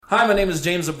Hi, my name is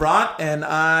James Abrot, and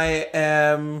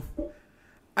I'm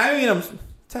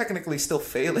technically still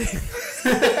failing.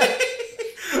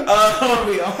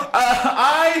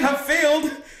 I have failed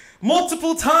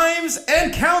multiple times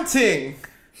and counting.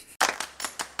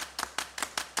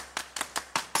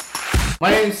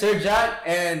 My name is Sir John,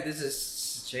 and this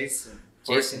is Jason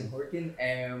Horkin,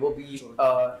 and we'll be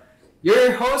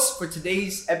your host for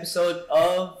today's episode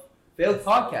of Failed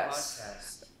Podcast.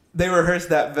 They rehearsed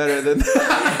that better than they did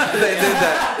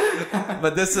that.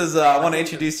 But this is, I want to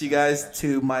introduce you guys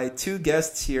to my two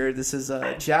guests here. This is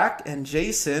Jack and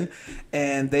Jason,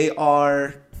 and they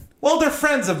are, well, they're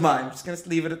friends of mine. I'm just going to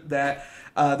leave it at that.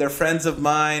 They're friends of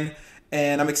mine,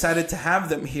 and I'm excited to have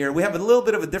them here. We have a little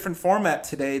bit of a different format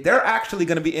today. They're actually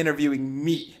going to be interviewing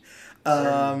me.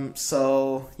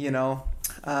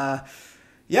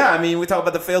 Yeah, I mean, we talk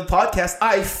about the failed podcast.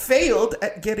 I failed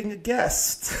at getting a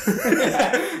guest.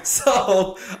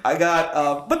 So I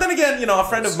got, but then again, a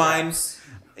friend of mine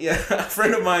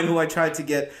who I tried to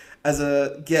get as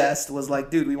a guest was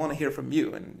like, dude, we want to hear from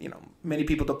you. And, many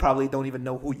people probably don't even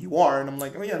know who you are. And I'm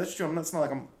like, oh yeah, that's true. It's not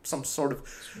like I'm some sort of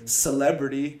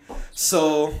celebrity.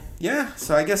 So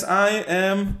I guess I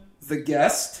am the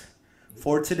guest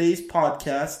for today's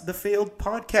podcast, the failed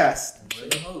podcast. We're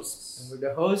the hosts. And we're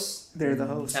the hosts. They're the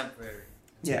hosts. Temporary.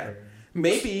 Yeah.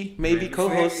 Maybe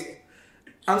co-host.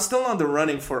 I'm still on the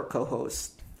running for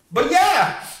co-host. But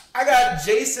yeah, I got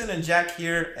Jason and Jack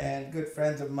here and good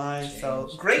friends of mine. So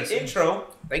great intro.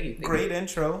 Thank you. Great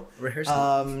intro.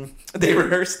 Rehearsal. They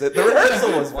rehearsed it. The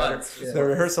rehearsal was better. Yeah. The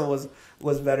rehearsal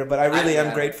was better, but I really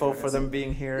am grateful for them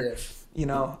being here.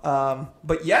 Yeah.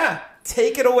 But yeah,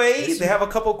 take it away. They have a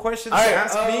couple questions to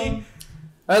ask me.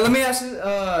 Let me ask you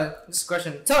this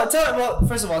question.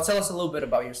 First of all, tell us a little bit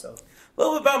about yourself. A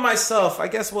little bit about myself. I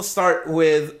guess we'll start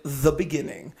with the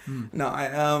beginning. No,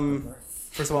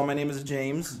 first of all, my name is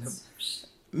James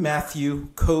Matthew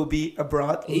Kobe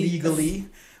Abrot. Legally,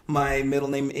 my middle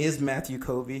name is Matthew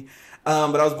Kobe.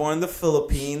 But I was born in the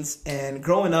Philippines, and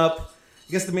growing up,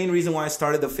 I guess the main reason why I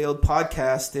started the failed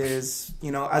podcast is,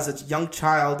 as a young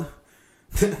child,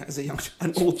 as a young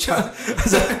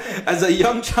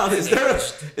child, is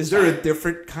there a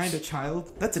different kind of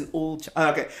child? That's an old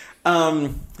child. Okay.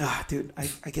 Dude,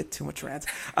 I get too much rants.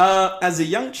 As a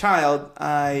young child,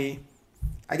 I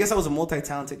guess I was a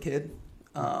multi-talented kid.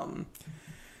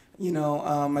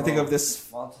 I think of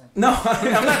this. No,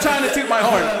 I'm not trying to toot my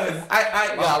horn.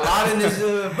 I got a lot in this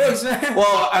books, man.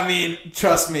 Well, I mean,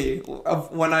 trust me.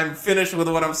 When I'm finished with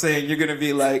what I'm saying, you're gonna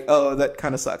be like, "Oh, that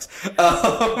kind of sucks."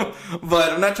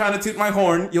 But I'm not trying to toot my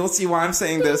horn. You'll see why I'm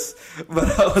saying this.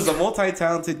 But I was a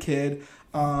multi-talented kid.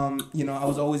 I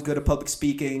was always good at public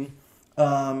speaking.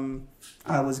 I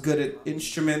was good at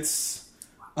instruments.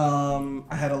 I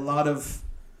had a lot of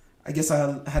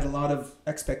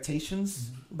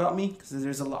expectations about me because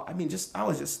there's a lot. I mean, I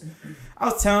was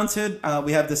talented.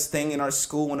 We have this thing in our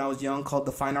school when I was young called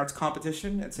the Fine Arts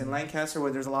Competition. It's in Lancaster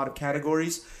where there's a lot of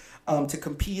categories to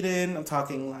compete in. I'm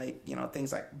talking like,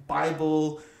 things like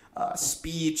Bible,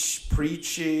 speech,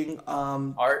 preaching,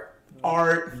 art,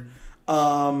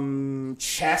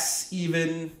 chess,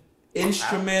 even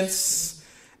instruments.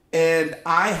 And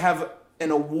I have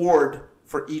an award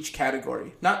for each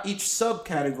category, not each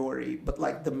subcategory, but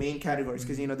like the main categories,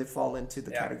 because they fall into the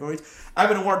categories. I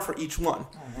have an award for each one.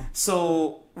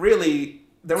 So really,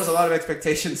 there was a lot of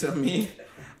expectations of me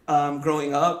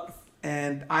growing up,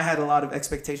 and I had a lot of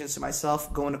expectations to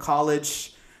myself going to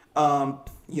college. I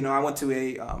went to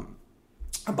a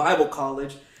Bible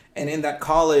college, and in that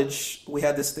college, we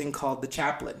had this thing called the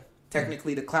chaplain.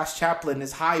 Technically, the class chaplain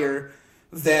is higher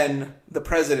than the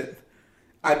president.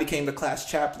 I became the class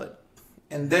chaplain.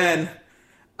 And then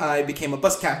I became a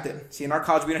bus captain. See, in our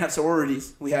college, we didn't have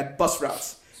sororities. We had bus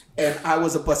routes. And I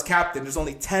was a bus captain. There's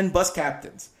only 10 bus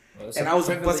captains. And I was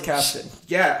a bus captain.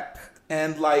 Yeah.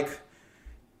 And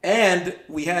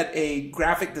we had a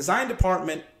graphic design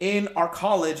department in our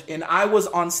college. And I was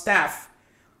on staff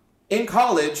in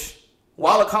college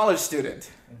while a college student.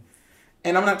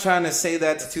 And I'm not trying to say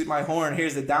that to toot my horn.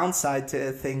 Here's the downside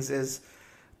to things is,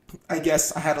 I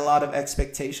guess I had a lot of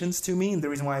expectations to me. And the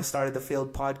reason why I started the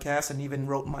failed podcast and even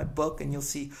wrote my book, and you'll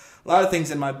see a lot of things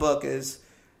in my book is,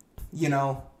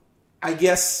 I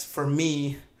guess for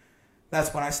me,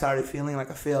 that's when I started feeling like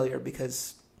a failure,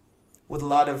 because with a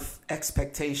lot of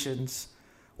expectations,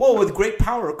 with great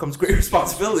power comes great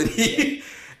responsibility.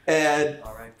 And,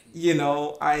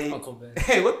 Uncle Ben.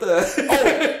 Hey, what the? Is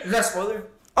that a spoiler?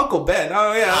 Uncle Ben.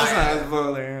 Oh, yeah, that's not a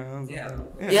spoiler.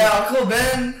 Yeah, Uncle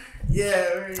Ben.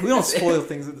 Yeah, we don't spoil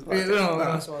things in this podcast. We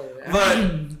don't spoil it. But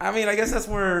I mean, I guess that's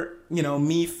where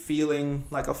me feeling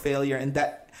like a failure, and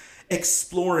that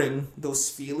exploring those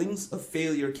feelings of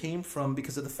failure came from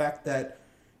because of the fact that,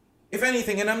 if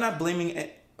anything, and I'm not blaming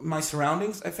my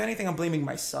surroundings, if anything, I'm blaming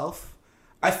myself.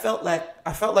 I felt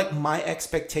like my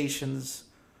expectations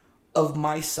of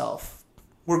myself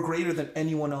were greater than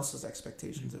anyone else's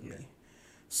expectations of me.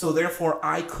 So therefore,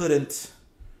 I couldn't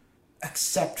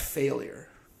accept failure.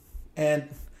 And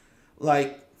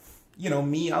like,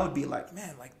 me, I would be like,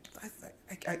 man, like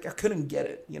I couldn't get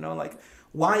it, like,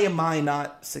 why am I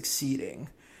not succeeding?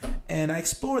 And I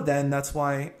explored that, and that's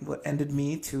why what ended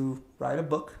me to write a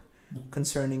book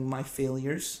concerning my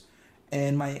failures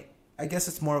and I guess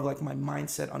it's more of like my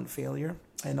mindset on failure,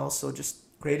 and also just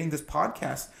creating this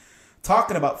podcast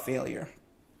talking about failure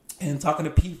and talking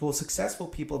to people, successful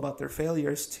people, about their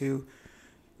failures to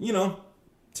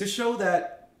show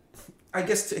that, I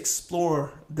guess, to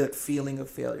explore that feeling of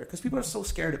failure, because people are so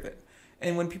scared of it.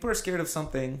 And when people are scared of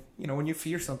something, when you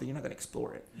fear something, you're not going to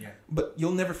explore it. Yeah. But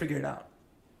you'll never figure it out.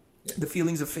 Yeah. The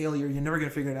feelings of failure, you're never going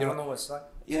to figure it out. You don't know what's like.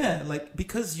 Yeah, like,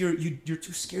 because you're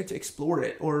too scared to explore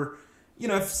it. Or,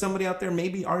 if somebody out there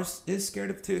maybe is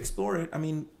scared to explore it, I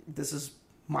mean, this is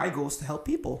my goal, is to help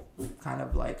people. Kind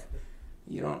of like,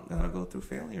 you don't got to go through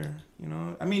failure,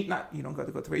 I mean, not, you don't got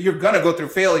to go through it. You're going to go through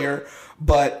failure,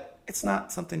 but it's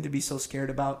not something to be so scared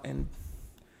about. And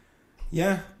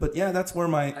that's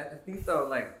where I think, though,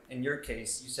 like, in your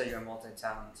case, you said you're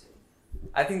multi-talented.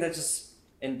 I think that just,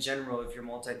 in general, if you're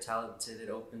multi-talented, it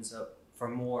opens up for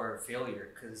more failure,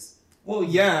 because... Well,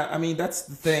 yeah, I mean, that's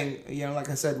the thing, like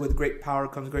I said, with great power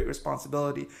comes great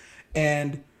responsibility.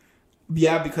 And,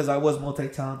 yeah, because I was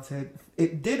multi-talented,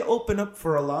 it did open up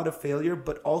for a lot of failure,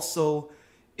 but also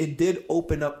it did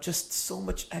open up just so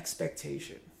much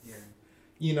expectation.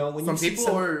 Yeah. When from you people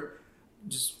see or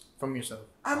just from yourself?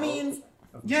 I mean,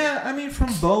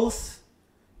 from both,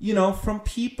 from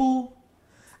people.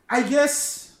 I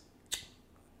guess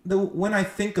when I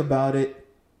think about it,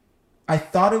 I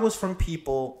thought it was from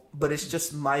people, but it's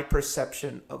just my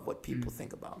perception of what people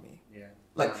think about me. Yeah.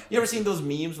 Like, you ever seen those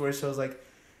memes where it shows like,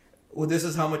 well, this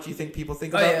is how much you think people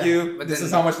think about you, but this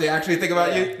is how much they actually think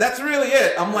about you? That's really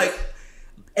it. I'm like,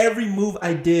 every move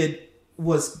I did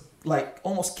was like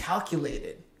almost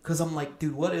calculated, because I'm like,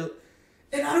 dude,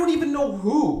 and I don't even know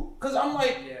who, because I'm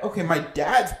like, okay, my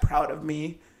dad's proud of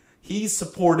me. He's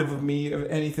supportive of me, of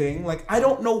anything. Like, I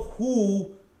don't know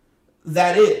who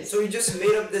that is. So you just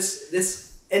made up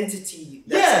this entity.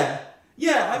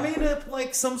 Yeah, I made up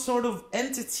like some sort of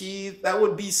entity that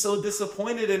would be so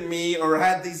disappointed in me, or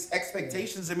had these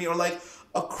expectations in me, or like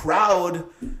a crowd,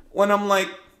 when I'm like,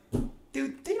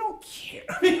 dude, they don't care.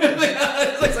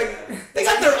 It's like they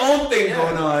got their own thing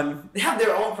going on. They have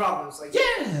their own problems. Like,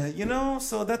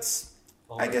 so that's,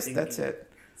 I guess that's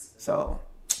it. So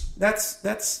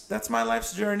that's my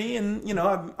life's journey, and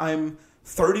I'm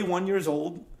 31 years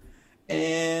old,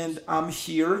 and I'm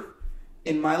here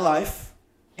in my life,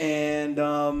 and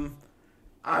I'm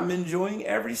enjoying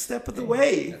every step of the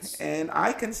way, and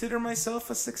I consider myself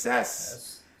a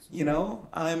success.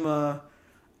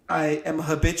 I am a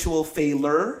habitual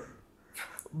failure,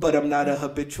 but I'm not a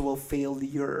habitual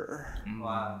failure.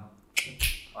 Wow.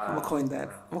 I'm gonna coin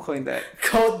that.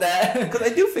 Code that. Because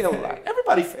I do fail a lot.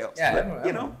 Everybody fails. Yeah,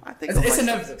 but, I think it's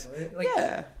inevitable.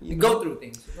 Like, you go through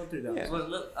things. You go through those. Yeah. Well,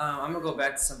 look, I'm gonna go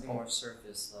back to something more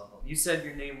surface level. You said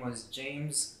your name was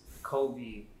James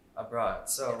Kobe Abrot.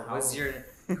 So was your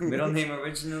middle name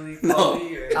originally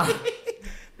Kobe? No.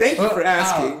 Thank you for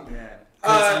asking.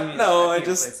 I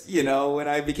just, when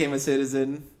I became a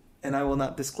citizen, and I will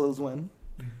not disclose when,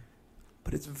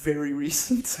 but it's very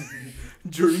recent,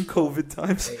 during COVID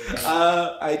times,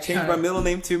 I changed my middle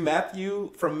name to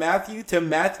Matthew, from Matthew to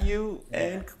Matthew,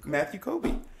 and Matthew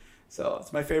Kobe. So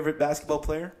it's my favorite basketball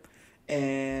player,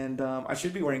 and I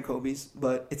should be wearing Kobe's,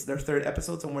 but it's their third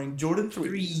episode, so I'm wearing Jordan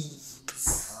 3s.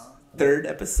 Third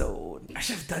episode. I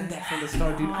should have done that from the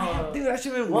start, dude. I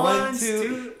should have been 1,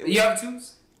 2. You have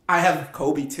 2s? I have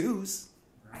Kobe 2s.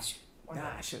 I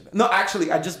should. No,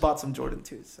 actually, I just bought some Jordan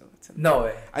 2s. So no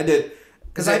way. I did.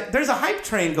 Because there's a hype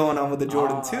train going on with the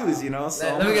Jordan 2s,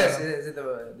 So let me guess. Is it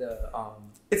the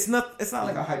It's not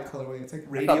like a hype colorway. It's like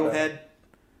Radiohead.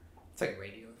 It's like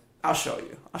Radiohead. I'll show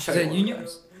you. Is it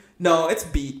Unions? No, it's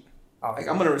Beat. Like,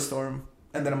 I'm gonna restore them,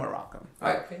 and then I'm gonna rock them.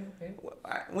 Okay.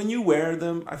 When you wear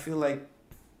them, I feel like,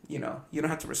 you don't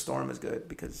have to restore them as good,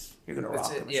 because you're gonna rock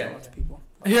them and show them to people.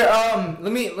 Here,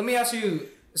 let me ask you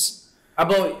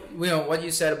about what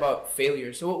you said about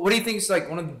failure. So, what do you think is like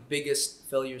one of the biggest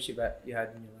failures you had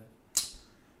in your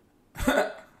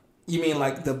life? You mean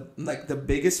like the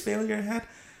biggest failure I had?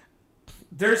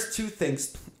 There's two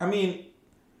things. I mean,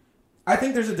 I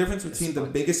think there's a difference between the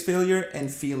biggest failure and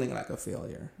feeling like a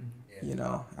failure. You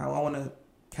know, I want to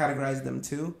categorize them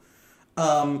too.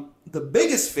 The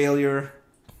biggest failure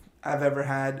I've ever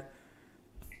had.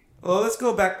 Well, let's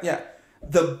go back. Yeah.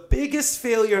 The biggest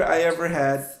failure I ever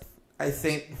had, I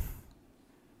think.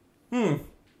 I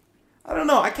don't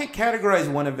know. I can't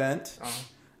categorize one event.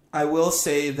 I will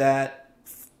say that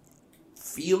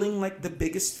feeling like the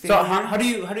biggest failure.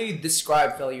 So how do you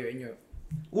describe failure in your?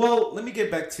 Well, let me get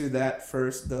back to that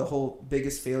first. The whole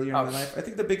biggest failure in my life. I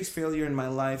think the biggest failure in my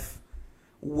life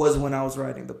was when I was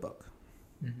writing the book.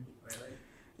 Mm-hmm. Really?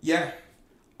 Yeah.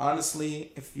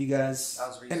 Honestly, if you guys... That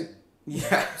was recent.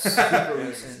 Yeah. Super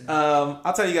recent.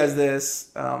 I'll tell you guys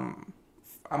this. I'm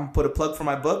going to put a plug for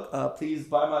my book. Please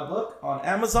buy my book on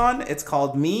Amazon. It's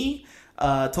called Me,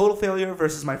 Total Failure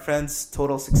versus My Friends'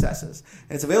 Total Successes.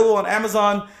 And it's available on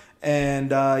Amazon.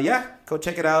 And go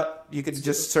check it out. You could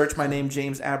just search my name,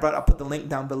 James Abrot. I'll put the link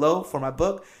down below for my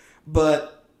book.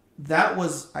 But that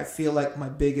was, I feel like, my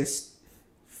biggest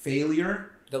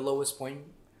failure. The lowest point.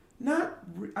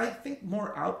 I think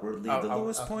more outwardly the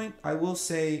lowest point. I will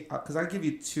say, because I'll give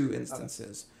you two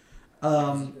instances.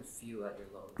 You could feel at your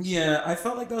lowest. Yeah, I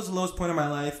felt like that was the lowest point of my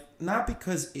life. Not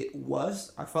because it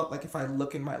was. I felt like if I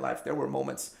look in my life, there were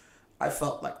moments I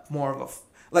felt like more of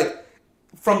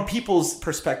from people's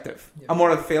perspective, I'm more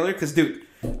of a failure. Because, dude,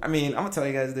 I mean, I'm going to tell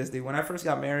you guys this, dude. When I first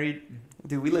got married,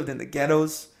 dude, we lived in the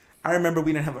ghettos. I remember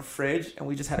we didn't have a fridge, and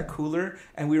we just had a cooler,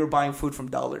 and we were buying food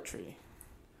from Dollar Tree.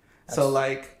 So,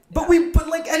 I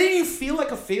didn't even feel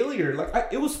like a failure.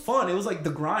 It was fun. It was like the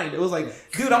grind. It was like,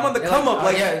 dude, I'm on the come up.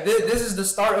 This is the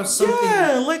start of something.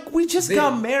 Yeah, we just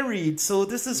got married, so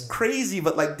this is crazy.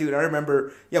 But dude, I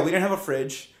remember, we didn't have a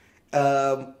fridge.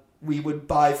 We would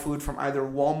buy food from either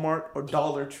Walmart or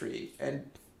Dollar Tree, and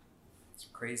it's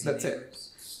crazy. That's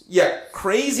neighbors. it. Yeah,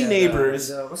 crazy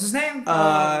neighbors. What's his name? No,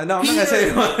 I'm not gonna say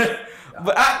it.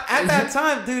 But at that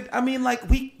time, dude, I mean,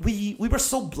 we were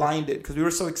so blinded because we were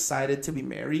so excited to be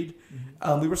married.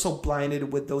 We were so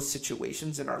blinded with those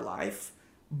situations in our life.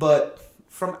 But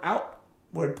from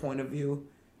outward point of view,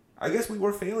 I guess we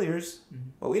were failures,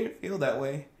 but we didn't feel that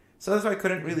way. So that's why I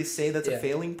couldn't really say that's a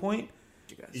failing point.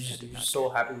 You're so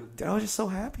happy with dude, I was just so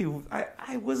happy.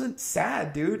 I wasn't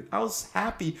sad, dude. I was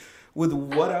happy with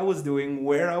what I was doing,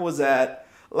 where I was at.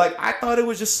 I thought it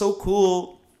was just so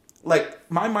cool. My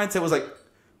mindset was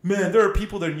man, there are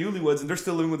people that are newlyweds and they're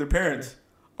still living with their parents.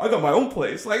 I got my own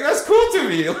place. That's cool to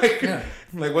me.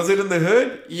 Was it in the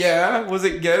hood? Yeah. Was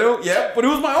it ghetto? Yeah. But it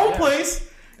was my own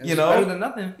place. It's better than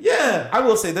nothing. Yeah. I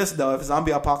will say this, though. If a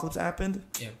zombie apocalypse happened,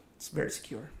 it's very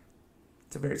secure.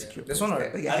 It's a very secure place. This one or...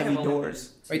 heavy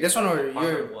doors. Wait, this one or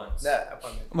your... That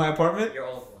apartment. My apartment? Your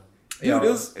old one. Dude,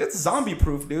 it's zombie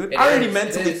proof, dude. I already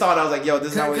mentally thought, I was like, yo,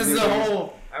 this is not what it is. Because the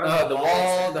whole... the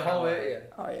wall, the hallway,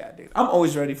 Oh, yeah, dude. I'm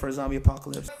always ready for a zombie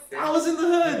apocalypse. I was in the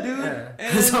hood, dude. Yeah.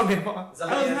 And zombie apocalypse.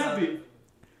 I was happy.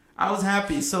 I was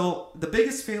happy. So the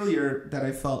biggest failure that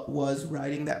I felt was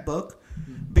writing that book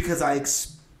because I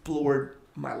explored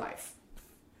my life.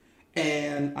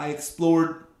 And I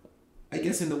explored, I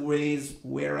guess, in the ways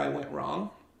where I went wrong.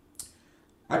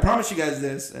 I promise you guys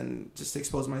this, and just to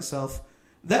expose myself,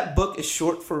 that book is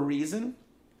short for a reason.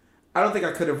 I don't think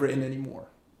I could have written any more.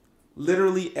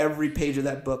 Literally every page of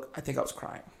that book, I think I was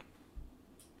crying.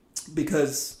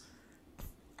 Because,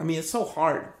 I mean, it's so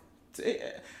hard.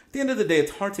 At the end of the day,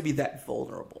 it's hard to be that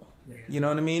vulnerable. You know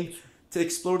what I mean? To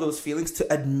explore those feelings,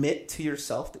 to admit to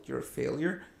yourself that you're a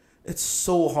failure. It's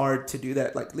so hard to do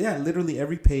that. Literally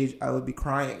every page I would be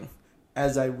crying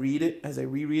as I read it, as I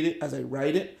reread it, as I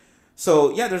write it.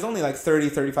 So, there's only 30,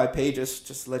 35 pages,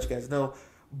 just to let you guys know.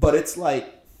 But it's I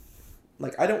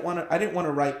didn't want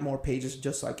to write more pages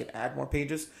just so I could add more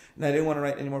pages, and I didn't want to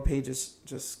write any more pages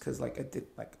just because I did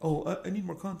I need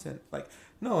more content.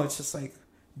 No, it's just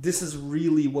this is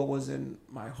really what was in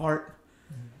my heart,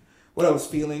 what I was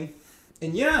feeling,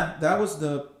 and that was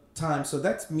the time. So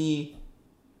that's me,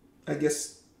 I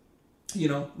guess,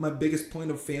 my biggest point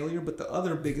of failure. But the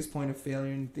other biggest point of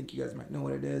failure, and I think you guys might know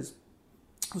what it is,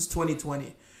 was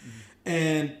 2020,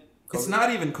 and COVID? It's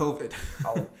not even COVID.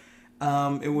 Oh.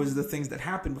 It was the things that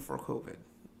happened before COVID.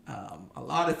 A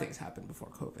lot of things happened before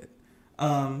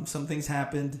COVID. Some things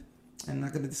happened, and I'm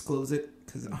not going to disclose it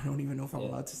because I don't even know if I'm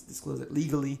allowed to disclose it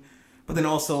legally. But then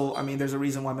also, I mean, there's a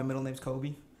reason why my middle name's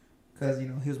Kobe, because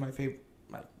he was my favorite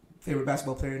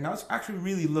basketball player, and I was actually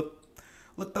really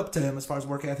looked up to him as far as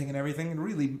work ethic and everything. It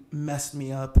really messed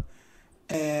me up.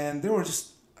 And there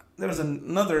was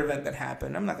another event that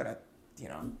happened. I'm not going to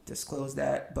disclose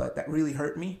that, but that really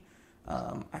hurt me.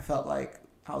 I felt like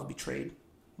I was betrayed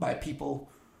by people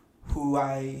who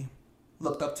I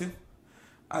looked up to.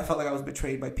 I felt like I was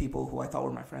betrayed by people who I thought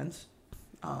were my friends.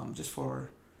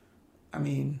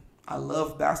 I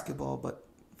love basketball, but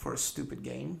for a stupid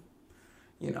game,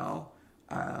 you know,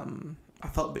 I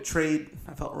felt betrayed.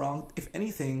 I felt wrong. If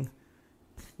anything,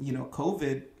 you know,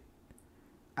 COVID,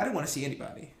 I didn't want to see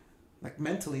anybody. Like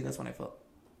mentally, that's when I felt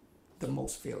the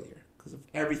most failure because of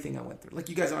everything I went through. Like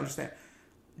you guys don't understand.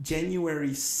 January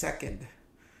 2nd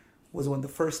was when the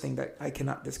first thing that I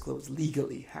cannot disclose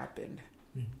legally happened.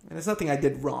 Mm-hmm. And it's nothing I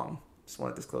did wrong. Just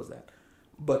want to disclose that.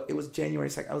 But it was January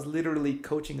 2nd. I was literally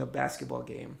coaching a basketball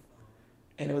game.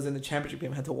 And it was in the championship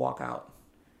game. I had to walk out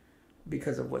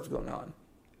because of what's going on.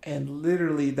 And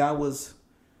literally that was,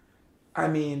 I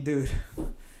mean, dude,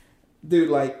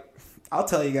 like, I'll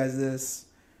tell you guys this.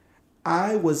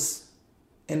 I was,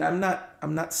 and I'm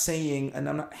not saying, and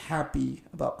I'm not happy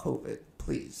about COVID.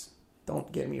 Please,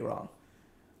 don't get me wrong.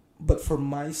 But for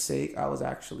my sake, I was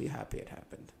actually happy it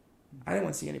happened. I didn't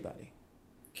want to see anybody.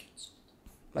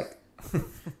 Like,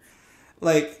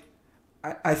 like,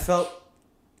 I felt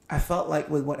like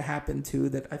with what happened too,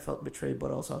 that I felt betrayed,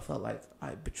 but also I felt like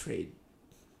I betrayed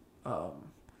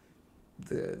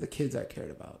the kids I cared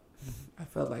about. I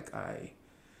felt like I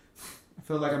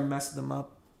messed them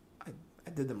up. I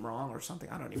did them wrong or something.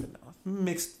 I don't even know.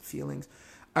 Mixed feelings.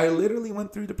 I literally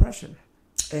went through depression,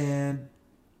 and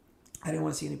I didn't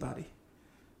want to see anybody.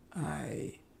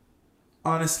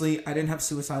 Honestly, I didn't have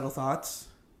suicidal thoughts,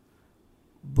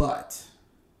 but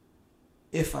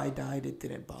if I died, it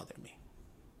didn't bother me.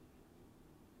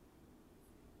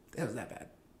 It was that bad.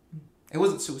 It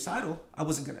wasn't suicidal. I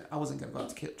wasn't gonna go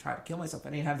out to try to kill myself. I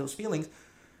didn't have those feelings.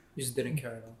 You just didn't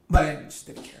care at all. But I just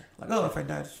didn't care. Like, oh, if I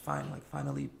died, it's fine. Like,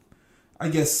 finally, I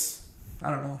guess,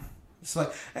 I don't know. It's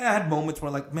like, I had moments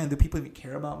where, like, man, do people even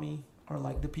care about me? Or,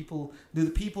 like, do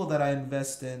the people that I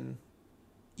invest in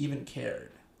even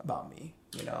cared about me,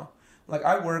 you know? Like,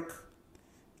 I work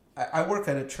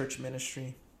at a church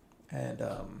ministry, and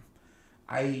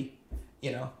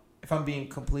you know, if I'm being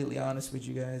completely honest with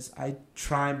you guys, I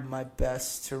try my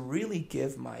best to really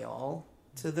give my all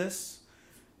to this,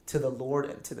 to the Lord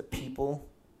and to the people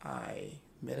I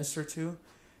minister to,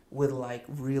 with like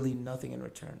really nothing in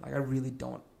return. Like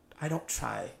I don't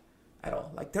try at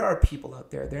all. Like there are people out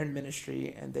there, they're in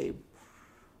ministry and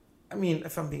I mean,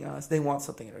 if I'm being honest, they want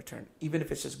something in return, even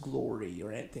if it's just glory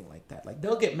or anything like that. Like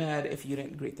they'll get mad if you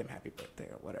didn't greet them happy birthday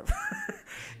or whatever,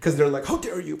 because they're like, how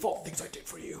dare you, of all the things I did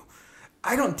for you.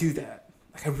 I don't do that.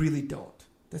 Like I really don't.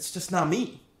 That's just not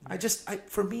me. I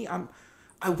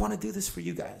want to do this for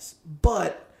you guys.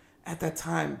 But at that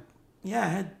time, yeah, I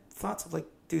had thoughts of like,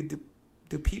 dude,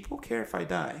 do people care if I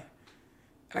die?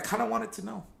 And I kind of wanted to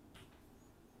know.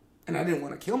 And I didn't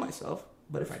want to kill myself,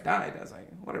 but if I died, I was like,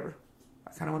 whatever.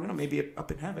 I kind of want to know. Maybe up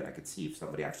in heaven, I could see if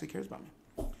somebody actually cares about me.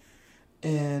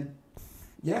 And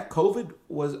yeah, COVID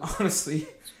was honestly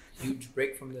huge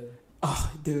break from the.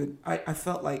 Oh, dude, I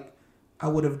felt like I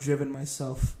would have driven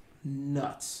myself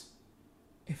nuts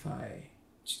if I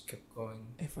just kept going.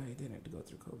 If I didn't go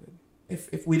through COVID.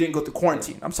 If we didn't go through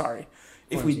quarantine. I'm sorry.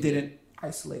 If we didn't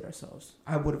isolate ourselves,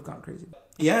 I would have gone crazy.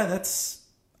 Yeah,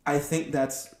 I think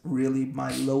that's really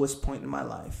my lowest point in my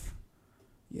life.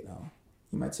 You know,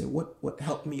 you might say, what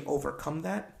helped me overcome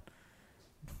that?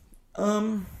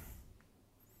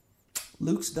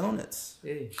 Luke's Donuts.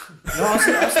 Hey. No, I was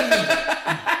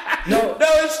no,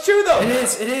 it's true though.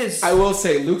 It is. I will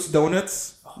say Luke's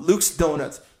Donuts. Luke's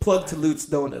Donuts. Plug to Luke's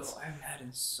Donuts. I haven't had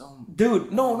it so.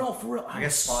 Dude, no, for real. I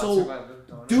guess sponsored by Luke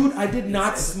Donuts. Dude, I did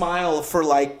not smile for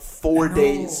like 4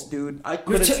 days, dude. I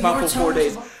couldn't smile for 4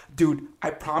 days. Dude,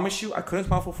 I promise you, I couldn't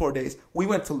smile for 4 days. We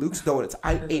went to Luke's Donuts.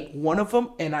 I ate one of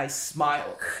them and I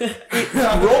smiled. It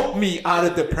broke me out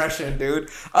of depression,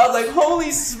 dude. I was like, holy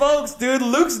smokes, dude.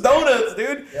 Luke's Donuts,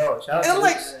 dude. Yo, shout out and to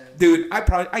like, Luke's. dude,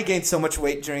 I gained so much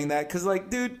weight during that. Because like,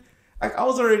 dude, like I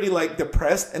was already like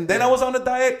depressed. And then I was on a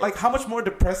diet. Like, how much more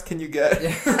depressed can you get?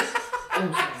 Yeah.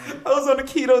 I was on a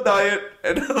keto diet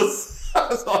and I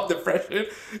was on depression.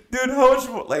 Dude, how much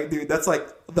more? Like, dude, that's like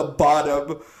the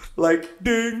bottom. Like,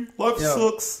 ding, life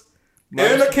sucks.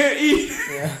 And I can't eat.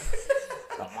 Yeah.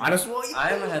 Might as well eat. I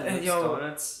haven't had Luke's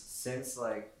Donuts since,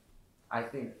 like, I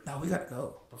think. No, we gotta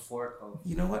go. Before COVID.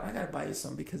 You know what? I gotta buy you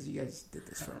some because you guys did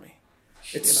this for me.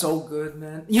 It's so good,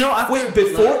 man. You know, wait,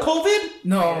 before COVID?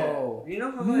 No. Yeah. You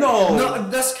know how No,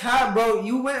 that's cat, bro.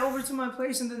 You went over to my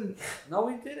place and then. No,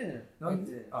 we didn't. No, we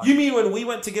didn't. You mean when we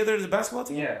went together as a basketball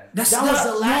team? Yeah. That was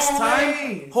the last time?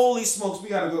 Way. Holy smokes, we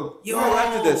gotta go. Yo. Go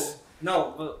after this.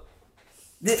 No, but.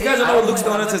 If you guys don't know what Luke's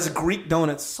Donuts is, Greek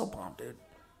donuts. So bomb, dude.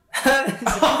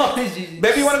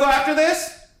 Baby, you wanna go after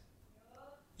this?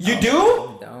 You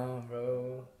do? Down,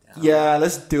 bro. Down. Yeah,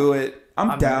 let's do it.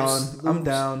 I'm down. I'm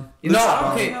down. You know,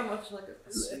 I okay. don't have much like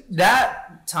a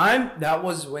That time, that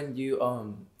was when you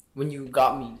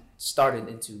got me started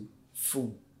into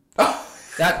food. Oh,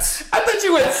 That's I thought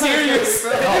you went serious.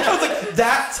 I was like,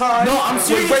 that time. No, I'm was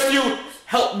serious. when you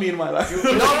helped me in my life.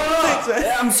 no.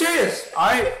 Yeah, I'm serious. All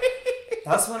right.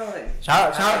 That's what I like.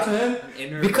 Shout out to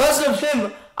him. Because of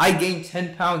him, I gained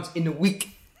 10 pounds in a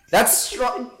week. That's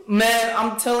strong, man.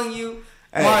 I'm telling you.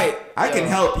 Hey, I can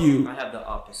help you. I have the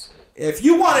opposite. If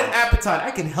you want an appetite,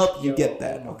 I can help you get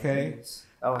that. Okay.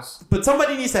 That was. But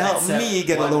somebody needs to help Except me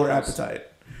get a one lower person. appetite.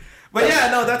 But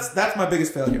yeah, no, that's my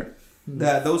biggest failure.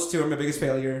 Those two are my biggest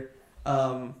failure.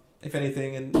 If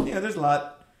anything, and yeah, there's a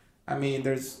lot. I mean,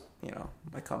 there's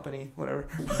my company, whatever.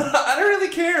 I don't really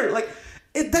care. Like,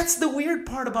 that's the weird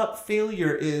part about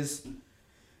failure is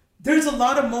there's a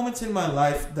lot of moments in my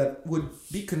life that would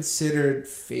be considered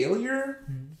failure.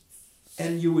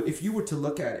 And you would, if you were to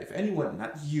look at it, if anyone,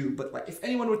 not you, but like if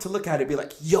anyone were to look at it, be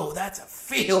like, "Yo, that's a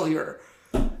failure."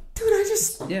 Dude,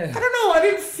 I don't know. I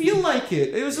didn't feel like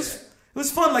it. It was just, it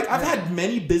was fun. Like, I've had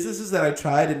many businesses that I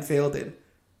tried and failed in.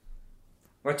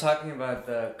 We're talking about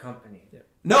the company.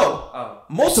 No, Oh.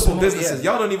 multiple Small- businesses.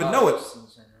 yeah. Y'all don't even know it. just in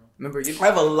general. Remember you? I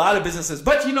have a lot of businesses,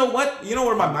 but you know what? You know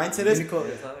where my mindset is,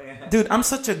 Yeah. dude. I'm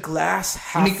such a glass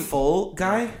half full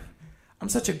guy. I'm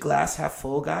such a glass half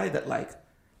full guy that, like,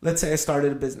 let's say I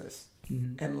started a business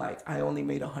and like I only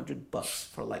made $100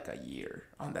 for like a year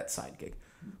on that side gig.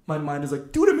 My mind is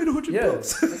like, dude, I made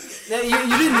 $100. Yeah,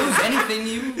 you didn't lose anything.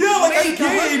 You Like, I made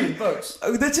gained.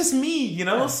 $100. That's just me, you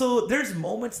know? So there's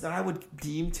moments that I would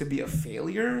deem to be a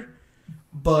failure,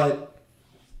 but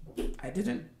I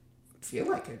didn't feel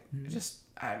like it.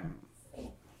 I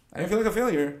didn't feel like a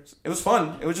failure. It was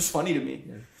fun. It was just funny to me.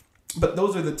 Yeah. But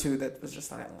those are the two that was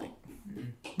just, I don't like.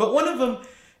 But one of them,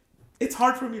 it's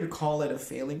hard for me to call it a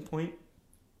failing point,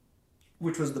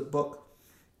 which was the book.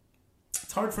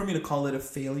 It's hard for me to call it a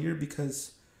failure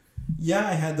because, yeah,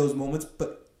 I had those moments,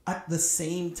 but at the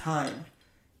same time,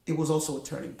 it was also a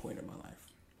turning point in my life.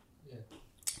 Yeah.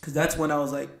 Because that's when I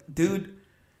was like, dude,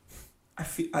 I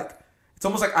feel like, it's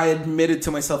almost like I admitted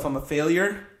to myself I'm a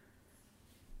failure.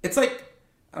 It's like,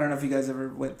 I don't know if you guys ever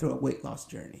went through a weight loss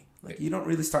journey. Like, you don't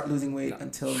really start losing weight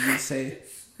until you say,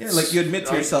 like you admit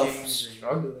to yourself,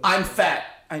 I'm fat,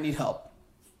 I need help.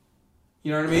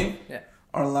 You know what I mean? Yeah.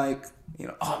 Or like,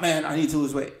 oh man, I need to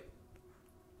lose weight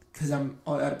because I'm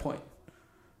at a point,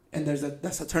 and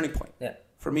that's a turning point. Yeah.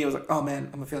 For me, it was like, oh man,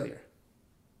 I'm a failure,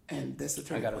 and that's the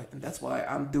turning point, and that's why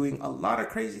I'm doing a lot of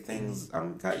crazy things.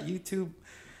 I've got YouTube,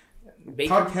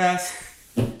 podcast.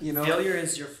 Failure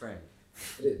is your friend.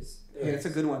 It is. Yeah, it's a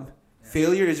good one. Yeah.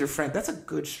 Failure is your friend. That's a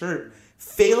good shirt.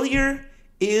 Failure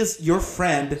is your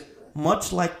friend,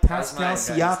 much like Pascal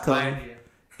Siakam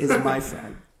is my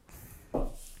friend.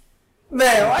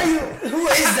 Man, why you? Who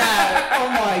is that? Oh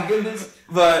my goodness!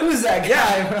 But who's that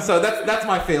guy? So that's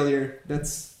my failure.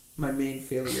 That's my main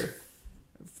failure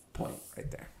point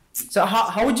right there. So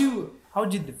how would you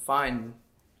define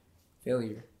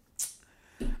failure?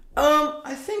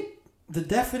 I think the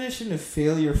definition of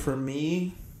failure for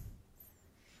me,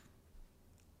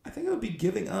 I think it would be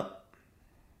giving up.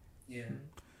 Yeah.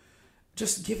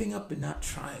 Just giving up and not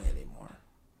trying anymore.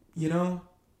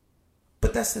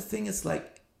 But that's the thing. It's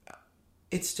like,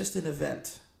 it's just an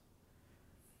event.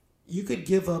 You could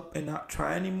give up and not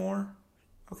try anymore.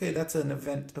 Okay, that's an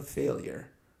event of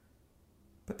failure.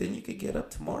 But then you could get up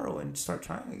tomorrow and start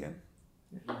trying again.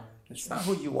 It's not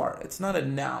who you are. It's not a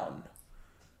noun.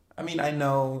 I mean, I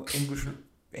know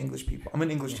English people. I'm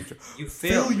an English teacher.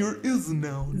 Failure is a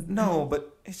noun. No,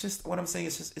 but it's just, what I'm saying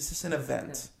is it's just an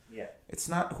event. Yeah. It's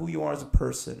not who you are as a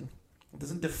person. It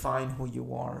doesn't define who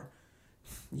you are.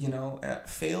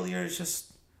 Failure is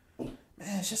just, man,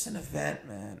 it's just an event,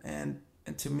 man.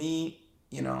 And to me,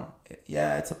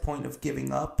 it's a point of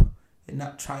giving up and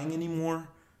not trying anymore.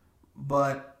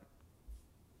 But,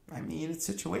 I mean, it's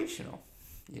situational,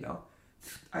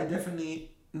 I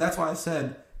definitely, that's why I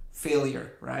said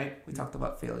failure, right? We talked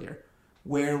about failure.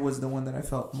 Where was the one that I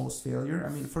felt most failure? I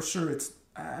mean, for sure, it's,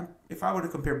 if I were to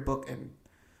compare book and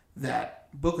that,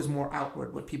 book is more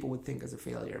outward, what people would think as a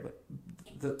failure, but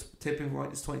the tipping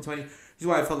point is 2020. This is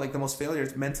why I felt like the most failure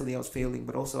is mentally I was failing,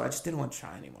 but also I just didn't want to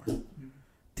try anymore.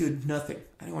 Dude, nothing.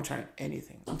 I didn't want to try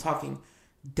anything. I'm talking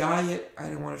diet, I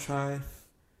didn't want to try.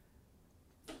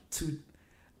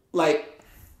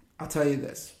 I'll tell you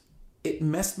this. It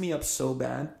messed me up so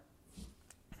bad.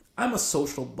 I'm a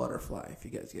social butterfly, if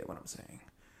you guys get what I'm saying.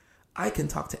 I can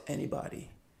talk to anybody.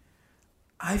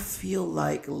 I feel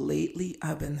like lately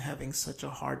I've been having such a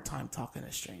hard time talking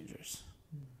to strangers.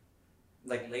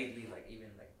 Like lately, like even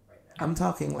like right now. I'm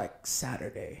talking like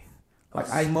Saturday. Like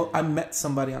I met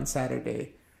somebody on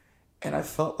Saturday, and I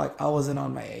felt like I wasn't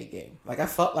on my A game. Like I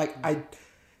felt like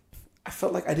I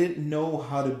felt like I didn't know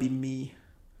how to be me.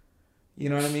 You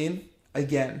know what I mean?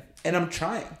 Again. And I'm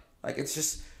trying. Like, I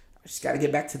just got to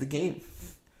get back to the game.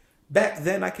 Back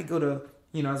then, I could go to,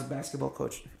 as a basketball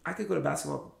coach, I could go to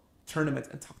basketball tournaments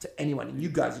and talk to anyone. And you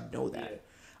guys know that. Yeah.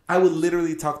 I would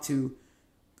literally talk to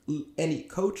any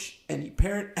coach, any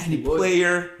parent, any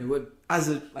player. He would. As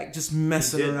a, like, just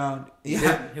messing around.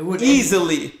 Yeah. He would.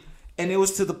 Easily. And it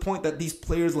was to the point that these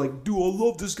players like, dude, I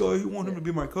love this guy. I want him to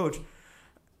be my coach.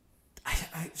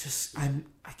 I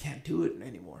can't do it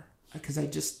anymore. Because I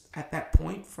just, at that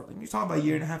point, for like, you're talking about a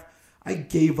year and a half, I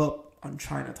gave up on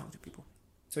trying to talk to people.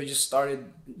 So you just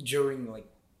started during, like,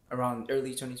 around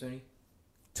early 2020?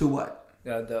 To what?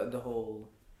 The whole...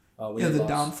 the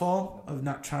downfall of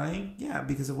not trying. Yeah,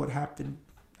 because of what happened.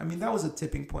 I mean, that was a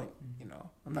tipping point,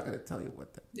 I'm not going to tell you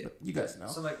what that... Yeah. But you guys know.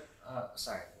 So, like,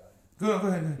 sorry. Go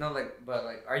ahead. No, like, but,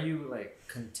 like, are you, like,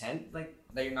 content, like,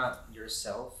 that you're not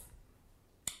yourself?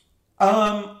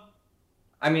 I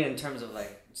mean, in terms of,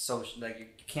 like, social, like, you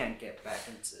can't get back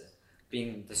into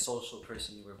being the social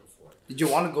person you were before. Did you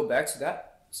want to go back to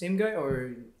that same guy,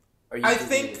 or are you? I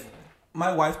think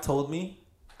my wife told me.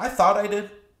 I thought I did,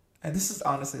 and this is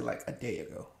honestly like a day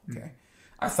ago. Okay,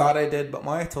 I thought I did, but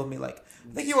my wife told me like,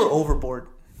 I think you were overboard.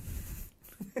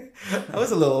 I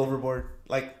was a little overboard,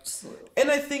 like, and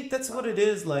I think that's what it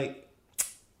is. Like,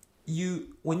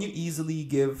 when you easily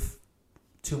give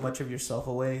too much of yourself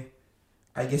away,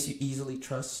 I guess you easily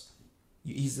trust,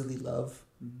 you easily love,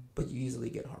 but you easily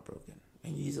get heartbroken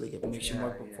and you easily get. It makes you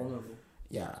more vulnerable.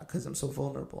 Yeah, because I'm so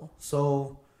vulnerable.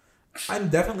 So I'm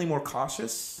definitely more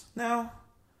cautious now.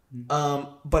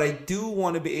 But I do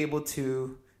want to be able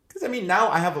to, because I mean, now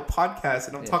I have a podcast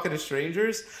and I'm talking to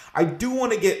strangers. I do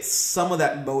want to get some of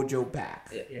that mojo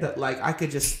back. That like I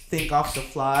could just think off the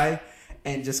fly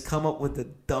and just come up with the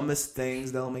dumbest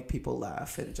things that'll make people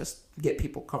laugh and just get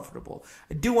people comfortable.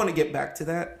 I do want to get back to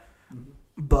that.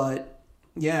 But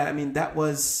yeah, I mean, that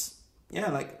was,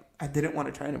 like, I didn't want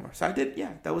to try anymore. So I did,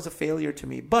 that was a failure to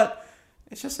me. But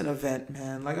it's just an event,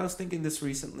 man. Like, I was thinking this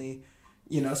recently,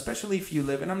 especially if you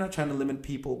live, and I'm not trying to limit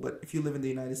people, but if you live in the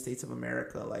United States of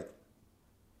America, like,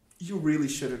 you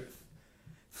shouldn't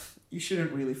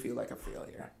really feel like a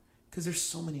failure. Because there's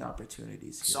so many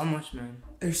opportunities here. So much, man.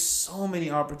 There's so many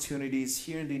opportunities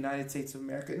here in the United States of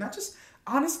America. Not just,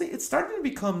 honestly, it's starting to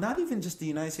become not even just the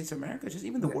United States of America, just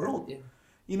even the world.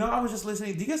 Yeah. I was just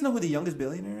listening. Do you guys know who the youngest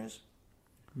billionaire is?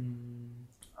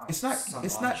 It's not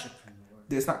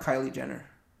Kylie Jenner.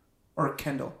 Or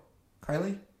Kendall.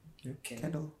 Kylie?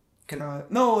 Kendall.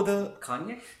 No, the...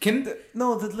 Kanye? Kim? The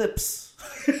lips.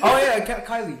 Oh, yeah,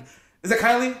 Kylie. Is it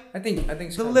Kylie? I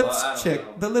think so. The lips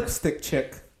chick. The lipstick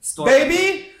chick.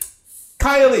 Baby?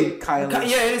 Kylie.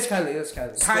 Yeah, it is Kylie.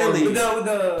 Kylie. With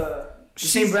the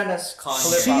same brand as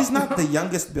Kanye. She's not the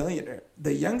youngest billionaire.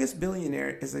 The youngest billionaire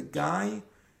is a guy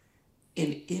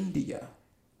in India.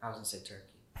 I was going to say Turkey.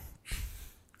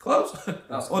 Close?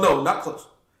 Oh, no, not close.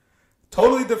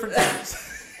 Totally different things.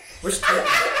 Which Turkey?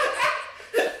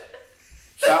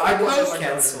 I was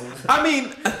canceled. I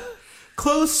mean,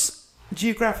 close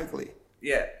geographically.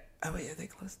 Yeah. Oh, wait, are they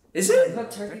close? Is it?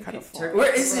 Not Turkey. Kind of Turkey.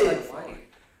 Where is it?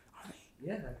 Like,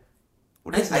 yeah.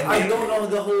 What is it? I don't know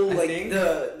the whole, like,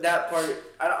 that part.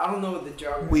 I don't know the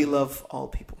geography. We love all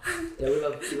people. Yeah, we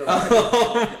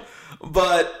love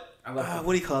But,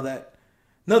 what do you call that?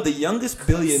 No, the youngest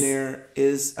billionaire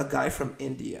is a guy from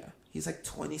India. He's like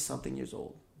 20-something years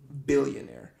old.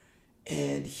 Billionaire.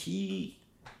 And he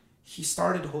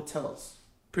started hotels.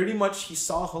 Pretty much he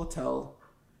saw a hotel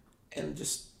and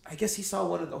just, I guess he saw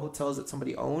one of the hotels that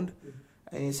somebody owned.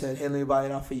 And he said, hey, let me buy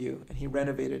it off of you. And he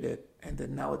renovated it. And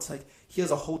then now it's like, he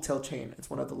has a hotel chain. It's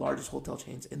one of the largest hotel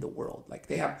chains in the world. Like,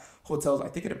 they have hotels, I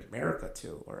think, in America,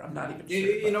 too. Or I'm not even sure.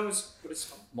 You know what it's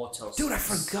called? Motels. Dude, I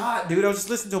forgot. Dude, I was just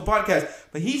listening to a podcast.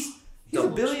 But he's a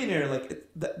billionaire. Like,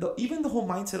 even the whole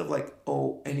mindset of, like,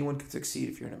 oh, anyone can succeed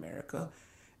if you're in America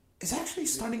is actually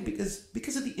starting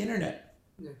because of the internet.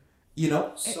 Yeah.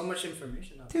 So much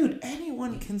information out there. Dude,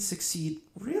 anyone can succeed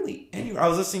really anywhere. I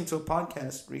was listening to a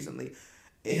podcast recently.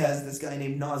 It has this guy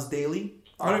named Nas Daily.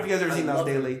 I don't know if you guys ever seen Nas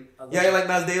Daily. Yeah, you like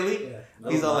Nas Daily? Yeah.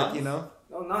 He's all like, No,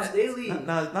 Nas Daily.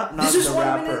 Not Nas the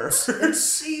rapper. And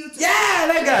see you. Yeah,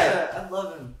 that guy. Yeah, I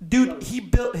love him. Dude, he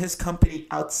built his company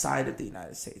outside of the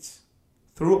United States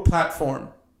through a platform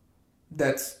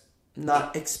that's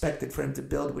not expected for him to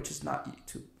build, which is not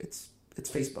YouTube. It's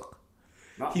Facebook.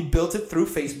 Wow. He built it through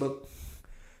Facebook,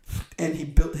 and he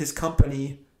built his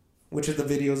company, which are the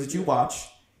videos that you watch.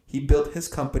 He built his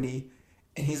company,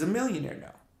 and he's a millionaire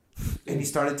now. And he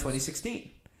started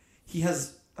 2016. He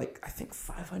has, like, I think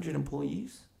 500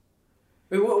 employees.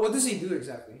 Wait, what does he do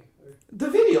exactly? The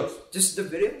videos. Just the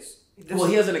videos? Well,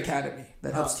 he has an academy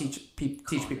that helps teach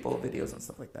people videos and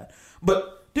stuff like that.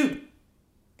 But dude,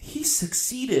 he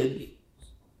succeeded.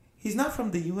 He's not from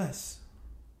the U.S.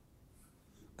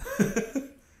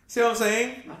 See what I'm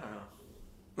saying? I don't know.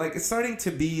 Like, it's starting to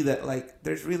be that, like,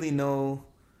 there's really no...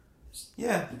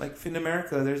 Yeah, like, in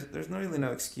America, there's no really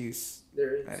no excuse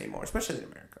anymore, especially in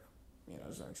America. You know,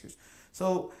 there's no excuse.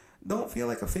 So, don't feel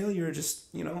like a failure,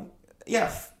 just, you know...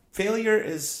 Yeah, failure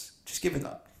is just giving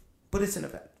up. But it's an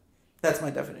event. That's my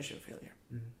definition of failure,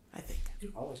 I think.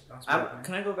 Always bounce I'm, back, man.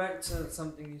 can I go back to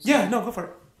something you said? Yeah, no, go for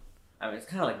it. I mean, it's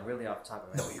kind of like really off topic,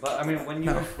 right? No, you But I can't mean, go when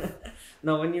you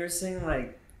when you were saying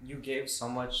like you gave so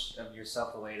much of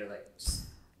yourself away to like just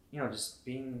just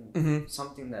being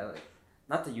something that like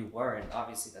not that you weren't,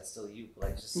 obviously that's still you, but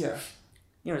like just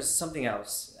just something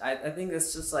else. I think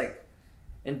that's just like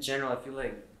in general, I feel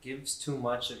like gives too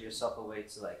much of yourself away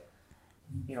to like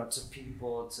to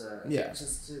people, to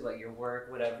just to like your work,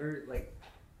 whatever. Like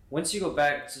once you go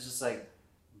back to just like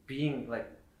being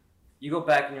like. You go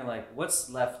back and you're like, what's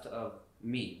left of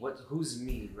me? Who's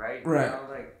me, right? Right. You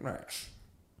know,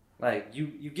 like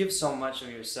you give so much of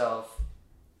yourself,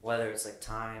 whether it's like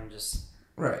time, just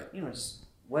just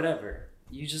whatever.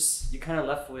 You kind of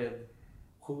left with,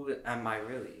 who am I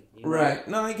really? You know? Right.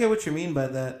 No, I get what you mean by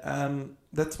that.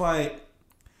 That's why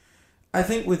I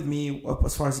think with me,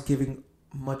 as far as giving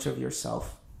much of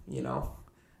yourself,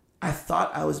 I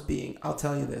thought I was being. I'll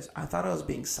tell you this. I thought I was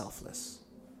being selfless,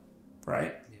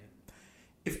 right?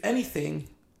 If anything,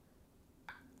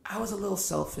 I was a little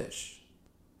selfish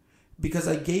because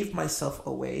I gave myself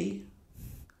away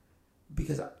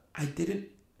because I gave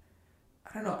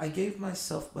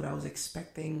myself, but I was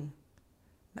expecting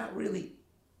not really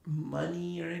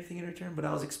money or anything in return, but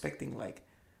I was expecting like,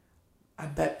 I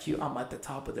bet you I'm at the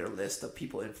top of their list of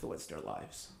people influence their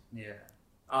lives. Yeah.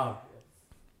 Oh.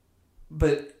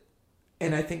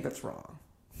 And I think that's wrong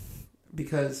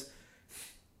because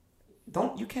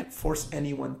you can't force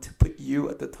anyone to put you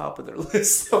at the top of their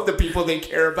list of the people they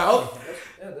care about.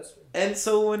 That's true. And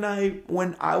so when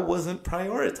I wasn't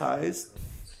prioritized,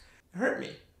 it hurt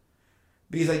me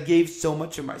because I gave so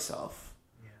much of myself.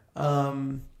 Yeah.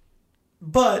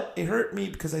 But it hurt me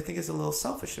because I think it's a little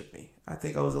selfish of me. I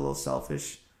think I was a little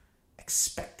selfish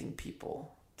expecting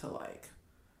people to I'm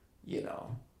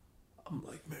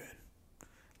like, man,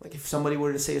 like if somebody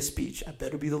were to say a speech, I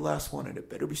better be the last one and it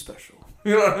better be special.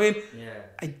 You know what I mean? Yeah.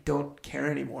 I don't care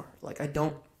anymore. Like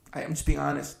I'm just being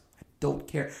honest. I don't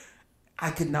care. I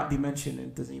could not be mentioned and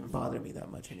it doesn't even bother me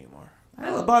that much anymore.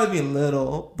 It'll bother me a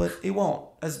little, but it won't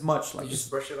as much. Like you just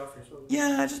brush it off your shoulders?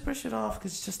 Yeah, I just brush it off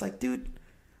because it's just like, dude,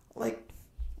 like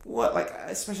what? Like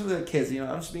especially the kids,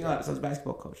 I'm just being honest. I was a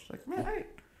basketball coach. Like, man,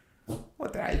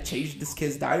 I changed this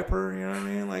kid's diaper, you know what I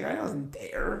mean? Like I wasn't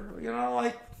there,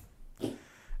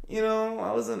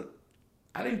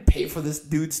 I didn't pay for this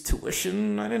dude's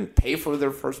tuition. I didn't pay for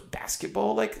their first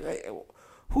basketball. Like,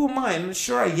 who am I? And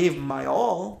sure, I gave my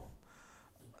all.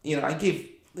 I gave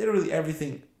literally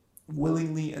everything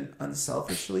willingly and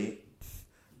unselfishly.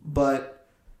 But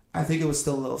I think it was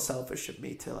still a little selfish of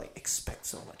me to, expect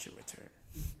so much in return.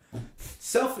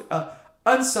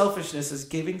 Unselfishness is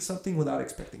giving something without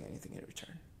expecting anything in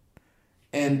return.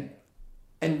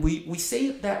 And we say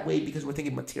it that way because we're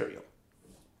thinking material.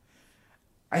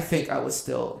 I think I was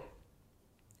still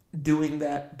doing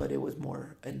that, but it was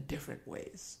more in different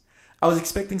ways. I was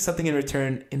expecting something in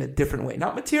return in a different way.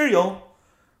 Not material,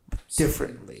 but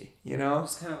differently,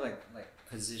 It's kind of like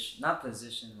position, not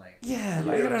position, Yeah,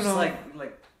 I don't know.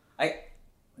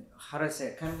 How do I say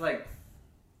it? Kind of like,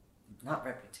 not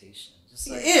reputation. Just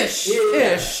Ish.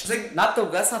 It's like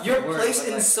that's not you're the word. placed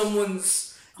in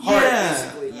someone's heart,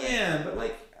 basically. Yeah, but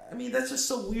that's just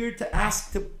so weird to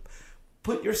ask to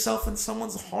put yourself in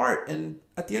someone's heart, and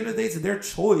at the end of the day, it's their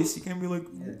choice. You can't be like,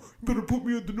 you better put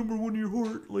me at the number one in your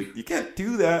heart. Like, you can't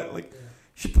do that. Like, you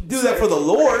should do that for the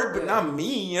Lord, but not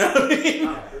me. You know what I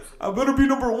mean? I better be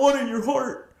number one in your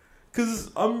heart, because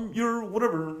I'm your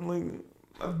whatever. Like,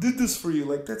 I did this for you.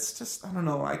 Like, that's just, I don't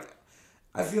know.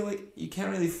 I feel like you can't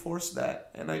really force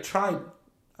that, and I tried,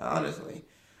 honestly.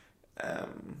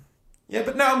 Yeah,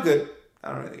 but now I'm good.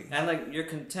 I don't really. And you're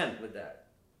content with that.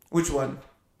 Which one?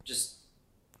 Just.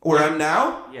 Where I'm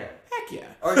now? Yeah. Heck yeah.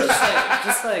 Or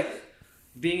just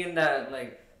being in that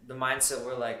the mindset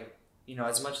where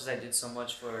as much as I did so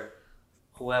much for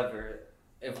whoever,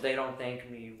 if they don't thank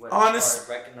me or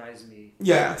recognize me.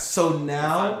 Yeah. So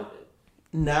I'm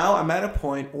now I'm at a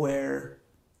point where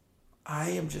I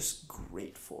am just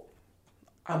grateful.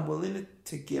 I'm willing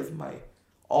to give my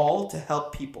all to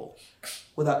help people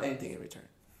without anything in return.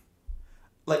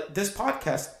 Like this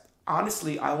podcast,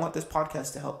 honestly, I want this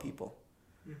podcast to help people.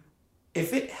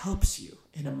 if it helps you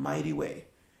in a mighty way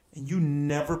and you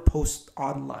never post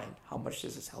online how much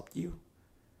this has helped you,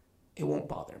 it won't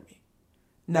bother me.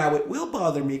 Now, it will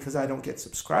bother me because I don't get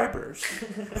subscribers.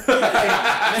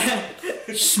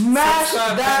 Smash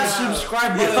that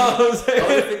subscribe button. You know what I'm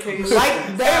saying?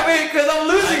 Like that. Because I'm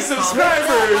losing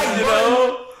subscribers, you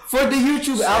know? For the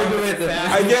YouTube algorithm.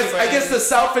 I guess the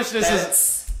selfishness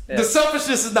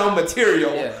is now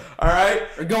material. Yeah. All right?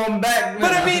 We're going back.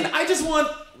 But I mean, I just want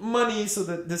money so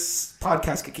that this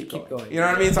podcast can keep going. You know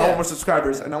what I mean? So I want more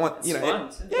subscribers, and I want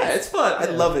it's fun. I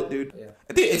love it, dude. Yeah.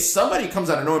 I think if somebody comes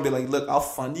out of nowhere and be like, "Look, I'll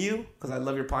fund you because I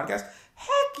love your podcast."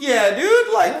 Heck yeah,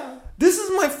 dude! Like, this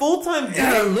is my full time gig.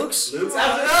 Yeah, Luke's. Dude,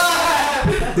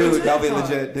 that'll be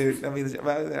legit, dude. That'll be legit.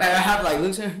 I have like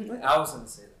Luke's. I was gonna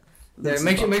say that. Yeah,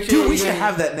 make sure. Dude, we should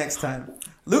have that next time.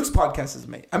 Luke's podcast is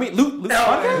amazing. I mean, Luke's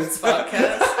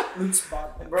podcast. Luke's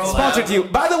podcast. Bro, Sponsored to you.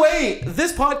 By the way,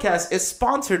 this podcast is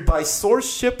sponsored by Source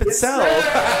Ship itself.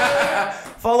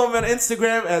 Follow me on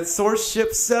Instagram at Source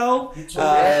Ship Sell.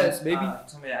 Yes, baby.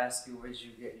 Told me to ask you, where'd you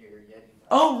get your Yeti?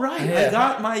 Oh right, I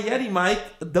got my Yeti mic.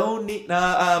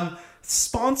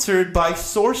 Sponsored by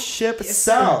Source Ship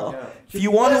Sell. Yeah. If you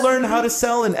want to learn how to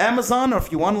sell in Amazon, or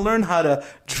if you want to learn how to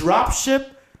drop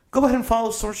ship, go ahead and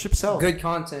follow Source Ship Sell. Good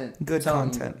content.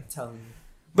 Telling you.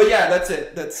 But yeah, that's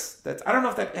it. That's. I don't know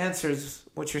if that answers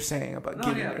what you're saying about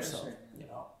giving yourself. Sure. You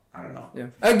know, I don't know. Yeah.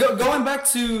 Going back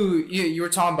to you were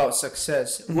talking about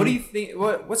success. Mm-hmm. What do you think?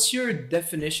 What's your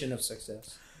definition of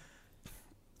success?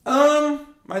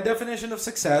 My definition of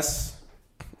success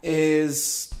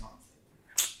is.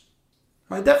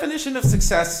 My definition of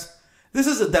success. This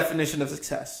is a definition of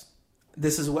success.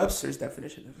 This is Webster's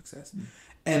definition of success,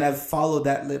 and I've followed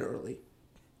that literally.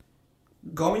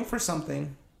 Going for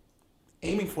something.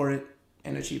 Aiming for it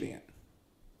and achieving it.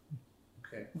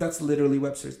 Okay. That's literally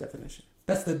Webster's definition.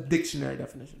 That's the dictionary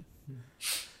definition.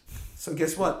 So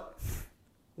guess what?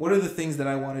 What are the things that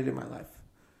I wanted in my life?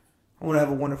 I want to have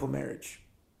a wonderful marriage.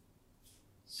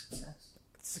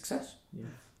 Success. Yeah.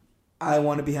 I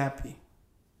want to be happy.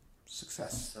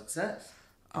 Success.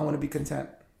 I want to be content.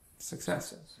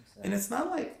 Success. And it's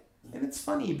not like, and it's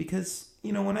funny because,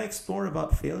 you know, when I explore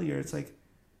about failure, it's like,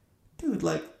 dude,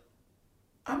 like,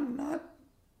 I'm not,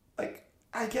 like,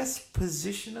 I guess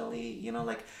positionally, you know,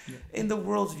 like, in the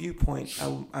world's viewpoint,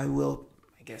 I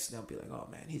guess they'll be like, oh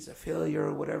man, he's a failure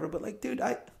or whatever. But like, dude,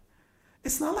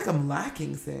 it's not like I'm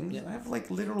lacking things. Yeah. I have like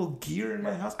literal gear in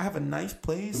my house. I have a nice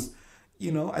place.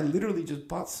 You know, I literally just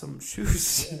bought some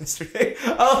shoes yesterday.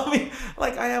 I mean,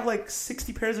 like, I have like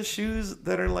 60 pairs of shoes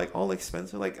that are like all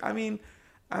expensive. Like, I mean,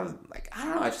 I was like, I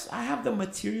don't know. I have the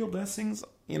material blessings,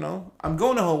 you know. I'm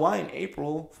going to Hawaii in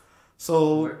April.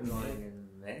 So we're going in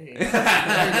May.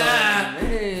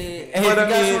 Hey, if you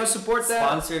guys want to support that,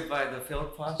 sponsored by the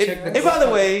Field Project. If, by the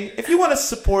way, if you want to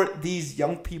support these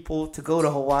young people to go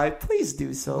to Hawaii, please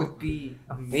do so. Would be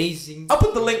amazing. I'll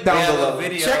put the link down below. We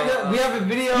have a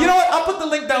video. You know what? I'll put the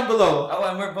link down below. Oh,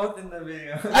 and we're both in the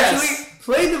video. Actually,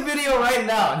 play the video right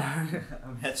now.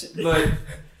 Imagine. But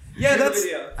yeah,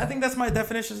 I think that's my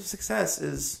definition of success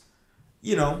is,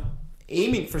 you know,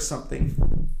 aiming for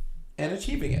something and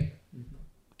achieving it.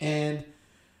 And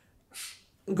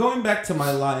going back to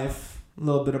my life, a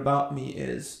little bit about me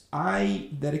is I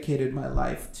dedicated my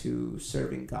life to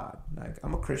serving God. Like,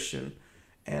 I'm a Christian,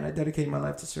 and I dedicated my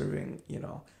life to serving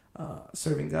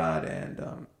God.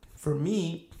 And for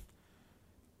me,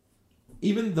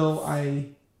 even though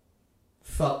I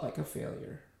felt like a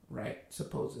failure, right,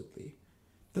 supposedly,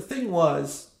 the thing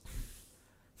was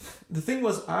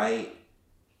I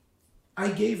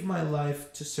gave my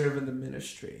life to serve in the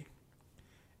ministry.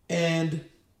 And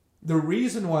the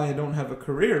reason why I don't have a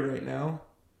career right now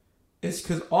is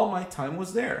because all my time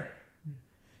was there.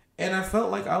 And I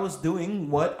felt like I was doing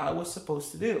what I was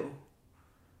supposed to do.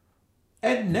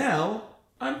 And now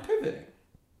I'm pivoting.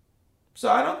 So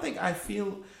I don't think I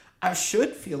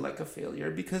should feel like a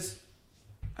failure because,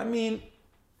 I mean,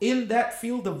 in that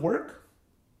field of work,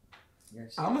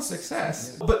 I'm a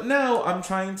success. But now I'm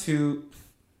trying to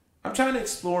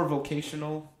explore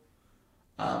vocational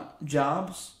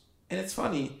jobs. And it's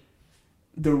funny,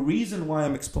 the reason why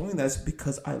I'm exploring that is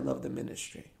because I love the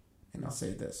ministry. And I'll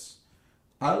say this.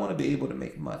 I want to be able to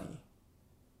make money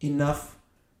enough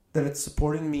that it's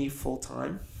supporting me full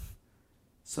time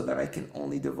so that I can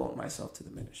only devote myself to the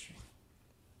ministry.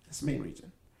 That's the main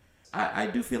reason. I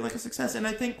do feel like a success. And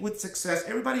I think with success,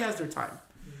 everybody has their time.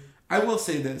 I will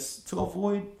say this. To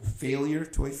avoid failure,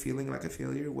 to avoid feeling like a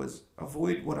failure, was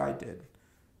avoid what I did.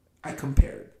 I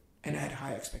compared and I had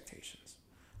high expectations.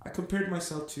 I compared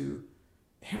myself to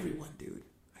everyone, dude.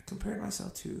 I compared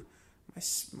myself to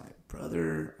my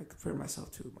brother. I compare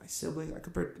myself to my siblings. I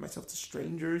compare myself to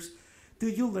strangers.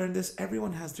 Dude, you'll learn this.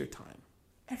 Everyone has their time.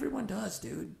 Everyone does,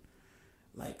 dude.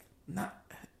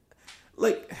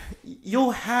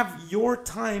 You'll have your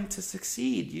time to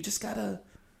succeed. You just gotta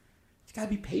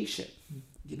be patient,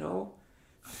 you know?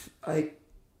 And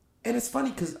it's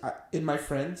funny because in my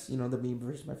friends, the me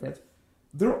versus my friends,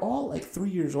 they're all like 3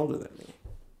 years older than me.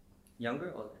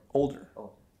 Younger or older? Older.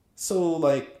 Oh. So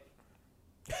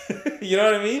you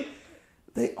know what I mean?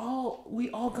 We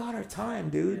all got our time,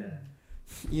 dude.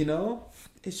 Yeah.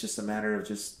 It's just a matter of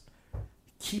just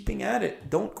keeping at it.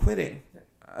 Don't quitting.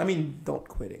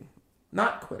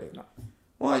 Not quitting.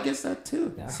 Well, I guess that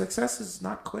too. Yeah. Success is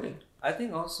not quitting. I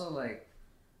think also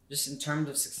just in terms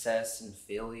of success and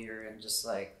failure and just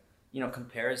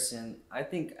comparison, I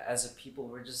think as a people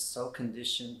we're just so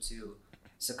conditioned to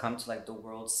succumb to the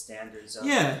world's standards of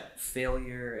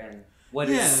failure and what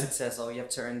is success. Oh, you have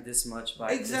to earn this much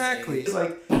by exactly. This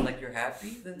age. You're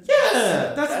happy, then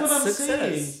that's what I'm success.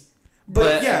 saying.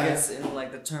 But I guess in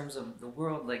the terms of the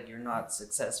world, you're not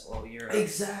successful. You're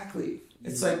exactly.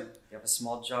 It's you have a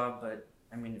small job, but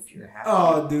if you're happy.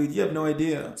 Oh, dude, you have no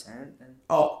idea. Content, then...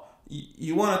 Oh,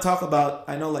 you want to talk about?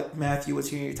 I know, Matthew was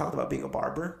here. You talked about being a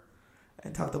barber,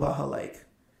 and talked about how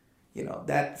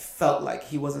that felt like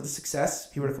he wasn't a success.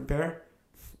 If you were to compare,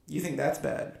 you think that's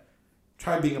bad?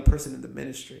 Try being a person in the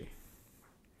ministry.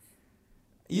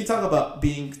 You talk about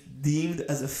being deemed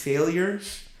as a failure.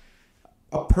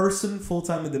 A person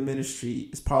full-time in the ministry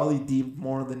is probably deemed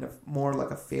more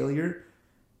like a failure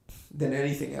than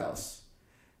anything else.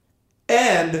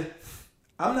 And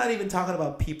I'm not even talking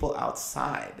about people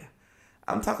outside.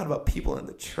 I'm talking about people in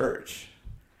the church.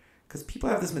 Because people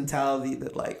have this mentality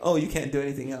that you can't do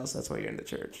anything else. That's why you're in the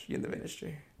church. You're in the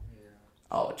ministry. Yeah.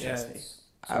 Oh, trust me.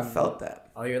 I felt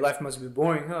that. Oh, your life must be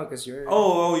boring, huh? Because you're...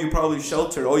 Oh, you're probably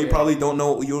sheltered. Oh, you probably don't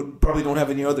know. You probably don't have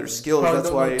any other skills. Probably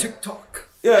That's why. TikTok.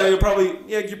 Yeah, you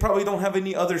probably don't have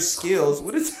any other skills.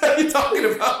 What is that you're talking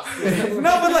about?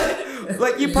 No,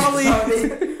 but you probably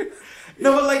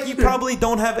you probably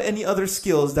don't have any other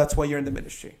skills. That's why you're in the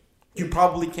ministry. You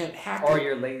probably can't hack or it.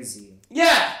 You're lazy.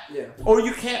 Yeah. Or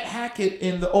you can't hack it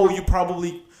in the you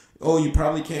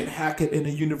probably can't hack it in a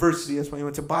university. That's why you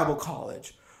went to Bible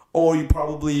college. Or you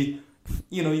probably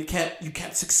you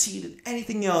can't succeed in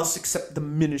anything else except the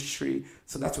ministry.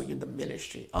 So that's why you're in the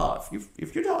ministry.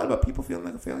 If you're talking about people feeling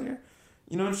like a failure,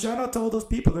 shout out to all those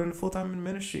people that are in full-time in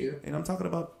ministry. Yeah. And I'm talking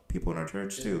about people in our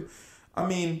church too.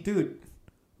 Dude,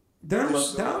 they're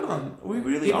looked down on. We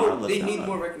really are looked down on. They need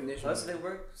more recognition. Plus, they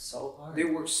work so hard. They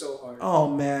work so hard. Oh,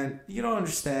 man. You don't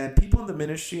understand. People in the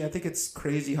ministry, I think it's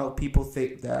crazy how people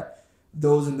think that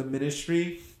those in the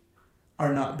ministry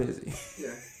are not busy.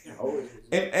 Yeah. Always busy.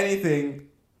 If anything,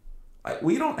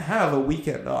 we don't have a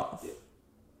weekend off. Yeah.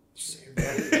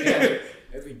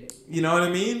 Every day. You know what I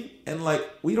mean? And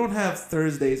we don't have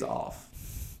Thursdays off.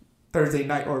 Thursday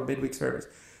night or midweek service.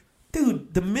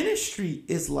 Dude, the ministry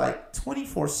is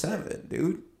 24/7,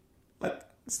 dude.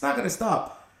 It's not going to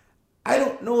stop. I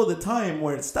don't know the time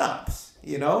where it stops,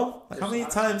 how many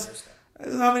times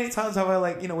have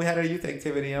I we had our youth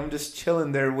activity. I'm just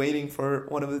chilling there waiting for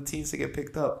one of the teens to get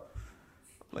picked up.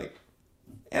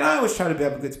 And I always try to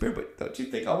have a good spirit, but don't you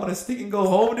think I want to stick and go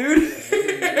home, dude?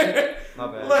 My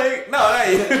bad. No,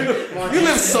 you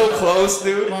live so close,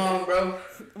 dude. Come on, bro.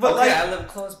 But I live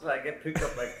close, but I get picked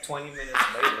up 20 minutes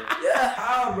later. Yeah,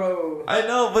 how, bro? I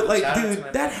know, but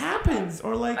dude, that happens.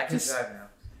 Or I can drive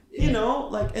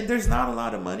now. And there's not a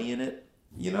lot of money in it,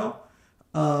 there's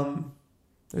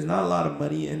not a lot of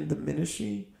money in the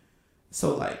ministry.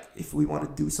 So if we want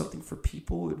to do something for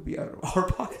people, it would be out of our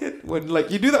pocket. When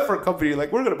you do that for a company, we're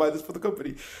gonna buy this for the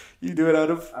company. You do it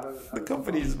out of the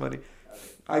company's money.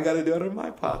 I gotta do it out of my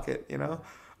pocket,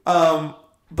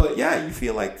 But yeah, you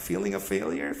feel feeling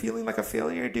like a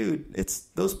failure, dude. It's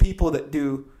those people that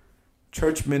do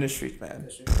church ministries, man.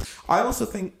 I also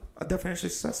think a definition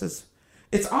of success is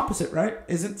it's opposite, right?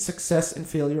 Isn't success and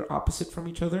failure opposite from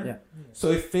each other? Yeah.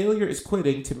 So if failure is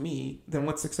quitting to me, then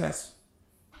what's success?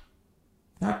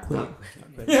 Not quitting.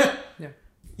 Yeah.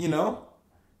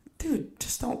 Dude,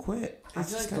 just don't quit. I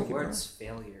feel the words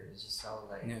failure is just so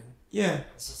yeah.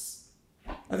 It's just.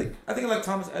 I think like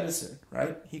Thomas Edison,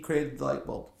 right? He created the light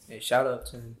bulb. Hey, shout out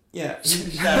to him. Yeah.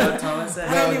 Shout out Thomas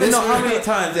Edison. I don't even know how many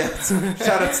times. Yeah.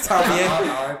 Shout out to Tommy E.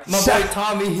 My boy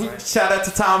Tommy. Shout out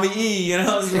to Tommy E. You know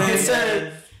what I'm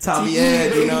saying? Tommy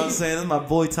Ed. You know what I'm saying? That's my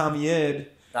boy Tommy Ed.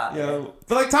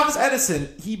 But Thomas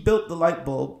Edison, he built the light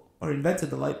bulb or invented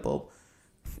the light bulb.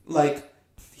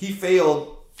 He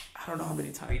failed. I don't know how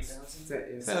many times.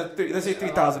 3,000? Let's say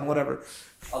 3,000, whatever.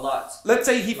 A lot. Let's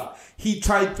say he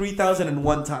tried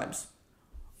 3,001 times.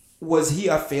 Was he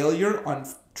a failure on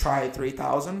Try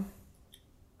 3000?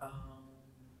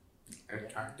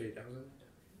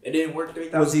 It didn't work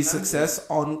 3,000 Was he times. success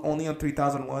only on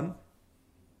 3001?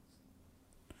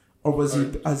 Or was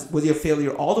he a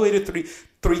failure all the way to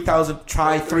 3000?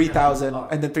 Try 3000,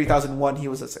 and then 3001 he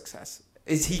was a success.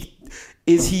 Is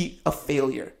he a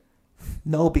failure?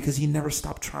 No, because he never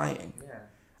stopped trying. Yeah.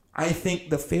 I think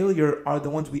the failure are the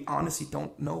ones we honestly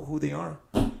don't know who they are,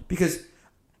 because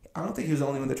I don't think he was the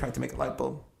only one that tried to make a light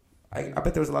bulb. I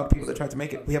bet there was a lot of people that tried to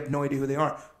make it. We have no idea who they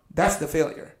are. That's the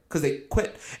failure, because they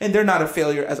quit, and they're not a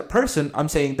failure as a person. I'm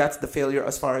saying that's the failure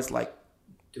as far as like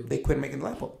they quit making the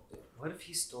light bulb. What if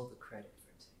he stole the credit for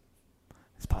it?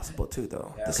 It's possible too,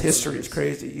 though. Yeah, This history is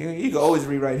crazy. You can always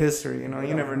rewrite history. You know,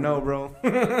 you never know, bro.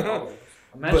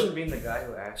 Imagine being the guy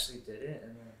who actually did it,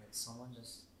 and then like, someone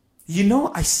just. You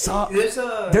know, I saw there's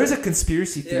a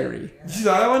conspiracy theory. Yeah. Did you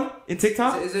saw that one in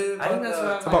TikTok? Is it I think that's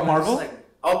what About Marvel?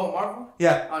 about Marvel?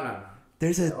 Yeah. Oh no.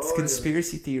 There's a Oh,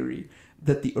 conspiracy theory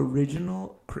that the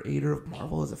original creator of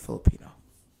Marvel is a Filipino.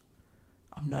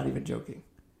 I'm not even joking.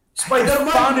 Spider-Man.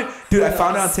 I found it, dude. I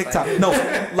found it on TikTok. No,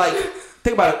 like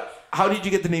think about it. How did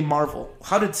you get the name Marvel?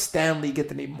 How did Stan Lee get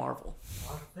the name Marvel?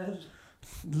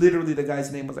 Literally, the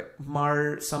guy's name was like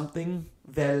Mar something.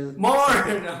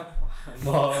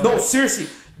 No, seriously,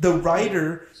 the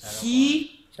writer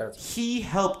he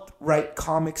helped write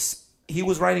comics. He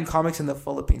was writing comics in the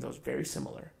Philippines. That was very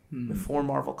similar before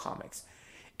Marvel Comics,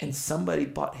 and somebody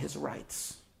bought his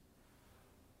rights.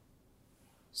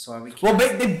 So are we? Well,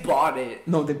 they bought it.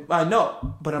 No, I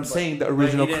know, but I'm saying the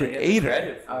original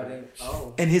creator,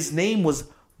 and his name was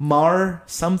Mar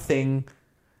something,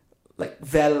 like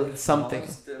Vel something,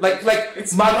 like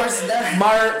Mar.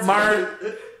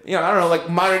 You know, I don't know, like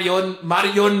Marion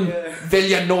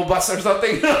Villanovas or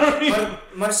something. You know what I mean?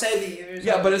 Marceli.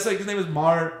 Yeah, but it's like his name is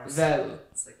Marvel.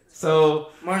 So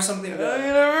Mar something. you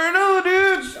never know,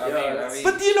 dude. Are we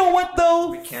But you know what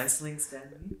though? canceling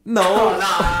Stanley? No.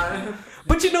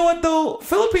 But you know what though?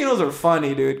 Filipinos are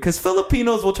funny, dude. Because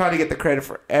Filipinos will try to get the credit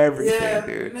for everything,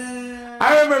 dude. Man.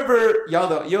 I remember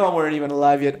y'all weren't even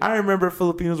alive yet. I remember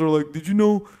Filipinos were like, Did you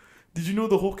know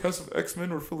the whole cast of X-Men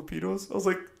were Filipinos? I was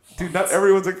like, dude, not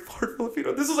everyone's like part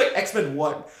Filipino. This was like X-Men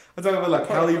 1. I'm talking about like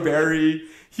Halle Berry,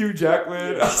 Hugh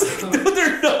Jackman. I was like, no,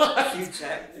 they're not. Hugh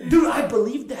Jackman. Dude, I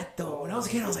believed that though. When I was a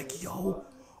kid, I was like, yo,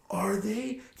 are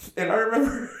they? And I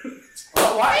remember.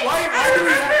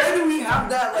 Why do we have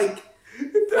that like?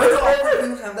 Why do all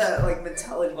Filipinos have that like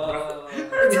mentality? I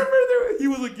remember he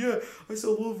was like, yeah, I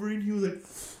saw Wolverine. He was like,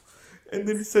 and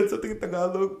then he said something in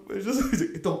Tagalog. He's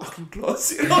like, ito ang aking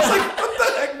class. And I was like, what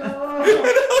the heck? And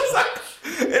I was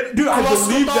like, dude, I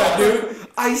believed that, dude.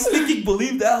 I sneaking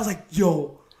believed that. I was like,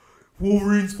 yo,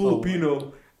 Wolverine's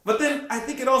Filipino. But then I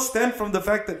think it all stemmed from the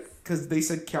fact that, because they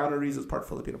said Keanu Reeves is part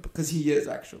Filipino, because he is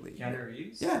actually. Keanu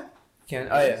Reeves? Yeah.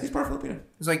 Yeah. He's part Filipino.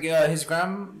 It's like his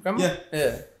grandma.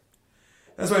 Yeah.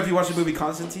 That's why if you watch the movie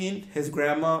Constantine, his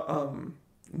grandma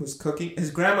was cooking.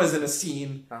 His grandma's in a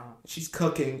scene. She's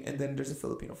cooking, and then there's a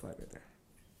Filipino flag right there.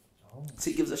 So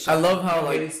he gives a shot.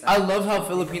 I love how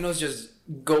Filipinos just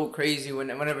go crazy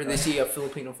whenever they see a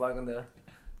Filipino flag on the.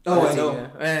 Oh, I know. Yeah.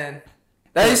 Man,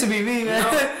 that used to be me, man.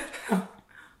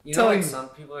 You know, like some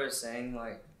people are saying,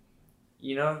 like,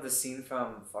 you know, the scene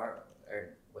from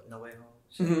No Way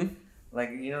Home. Mm-hmm.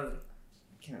 Like, you know,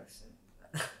 I can't say.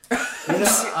 You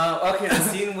know, okay, the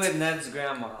scene with Ned's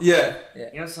grandma. Yeah.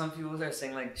 You know, some people are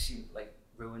saying like she like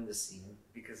ruined the scene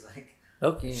because like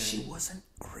Okay. She wasn't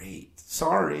great.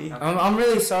 Sorry. I'm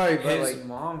really sorry, but his like,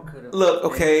 mom could have. Look,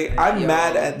 okay, I'm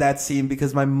mad at that scene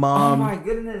because my oh mom my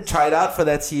goodness. tried out for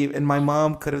that scene, and my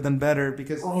mom could have done better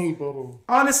because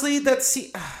honestly, that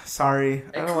scene. Sorry,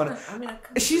 I don't want to. I mean,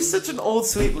 She's such an old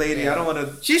sweet lady. I don't want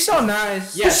to. She's so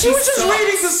nice. Yeah, She was just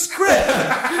reading the script.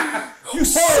 You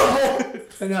horrible.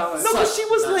 No, But she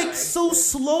was like so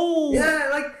slow. yeah,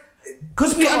 like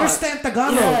Because we understand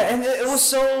Tagalog. yeah, and it was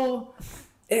so.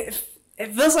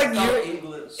 It feels like you.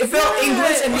 English. It felt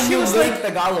English, and She she was was like-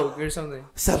 like Tagalog or something.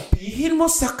 Sabihin mo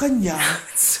sa kanya,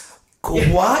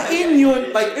 kuwain yun.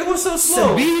 Like, it was so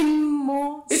slow. Sabihin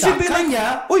mo It sa should be like,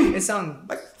 kanya. uy, It sounds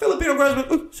like Filipino girls, like,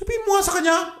 uy, sabihin mo sa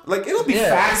kanya. Like, it'll be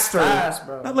yeah, faster. fast,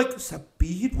 bro. Not like,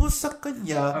 sabihin mo sa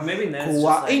kanya, Or maybe Ned's just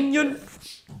kuwain like, yun.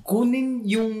 Kunin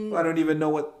yung I don't even know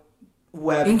what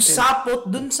web. yung sapot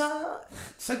dun sa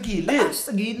Sa gilid. sa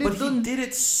gilid But he dun. did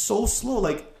it so slow,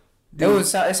 like, It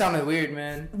sounded weird,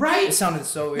 man. right? It sounded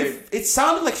so weird. It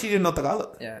sounded like she didn't know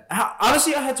Tagalog. Yeah.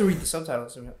 Honestly, I had to read the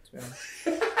subtitles. To be honest.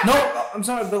 No, I'm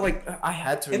sorry, but like I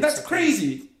had to read And that's the subtitles.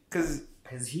 crazy, because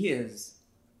because he is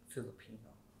Filipino.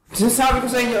 Just how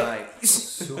people saying Like,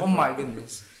 oh my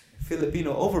goodness.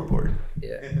 Filipino overboard.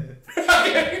 Yeah.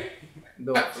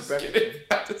 No, I'm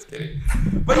just kidding.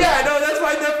 But yeah, I know that's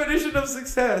my definition of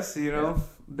success. You know,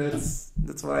 that's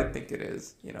what I think it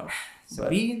is. You know,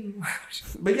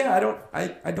 but yeah,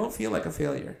 I don't feel like a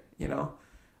failure. You know,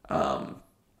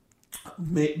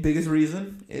 biggest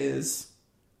reason is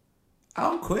I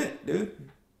don't quit, dude.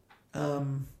 I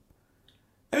mean,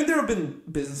 there have been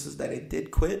businesses that I did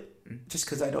quit just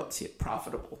because I don't see it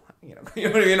profitable. You know what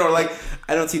I mean, or like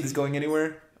I don't see this going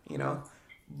anywhere. You know.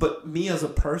 But me as a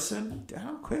person, I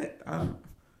don't quit. I'm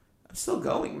still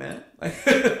going, man. Like,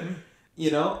 you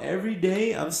know, every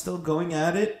day I'm still going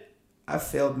at it. I've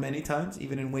failed many times,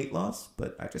 even in weight loss,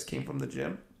 but I just came from the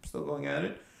gym. I'm still going at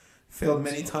it. Failed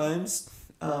many times.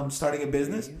 Starting a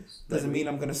business doesn't mean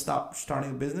I'm gonna stop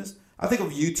starting a business. I think of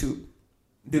YouTube,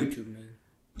 dude. YouTube, man.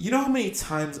 You know how many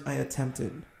times I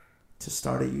attempted to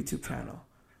start a YouTube channel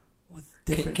with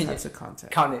different types of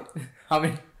content? Count it. How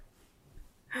many?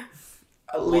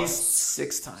 At least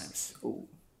 6 times. Ooh.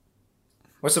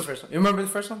 What's the first one? You remember the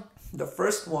first one? The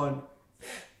first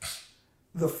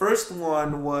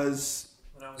one was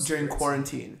during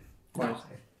quarantine.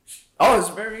 Oh, it's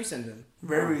very recent then.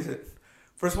 Very recent.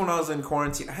 First one I was in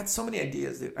quarantine. I had so many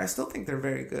ideas, dude. I still think they're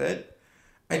very good.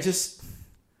 I guess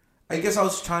I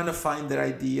was trying to find that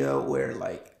idea where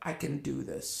like I can do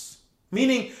this.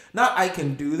 Meaning, not I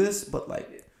can do this, but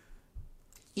like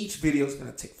each video is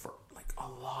gonna take for like a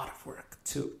lot of work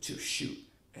to shoot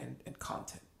and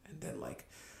content. And then like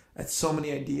that's so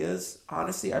many ideas.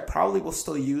 Honestly, I probably will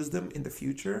still use them in the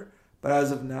future. But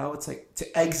as of now, it's like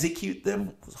to execute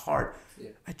them was hard. Yeah.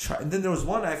 I tried. And then there was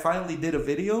one, I finally did a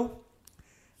video.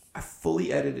 I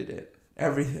fully edited it.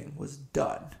 Everything was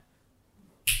done.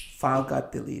 File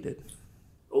got deleted.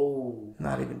 Oh.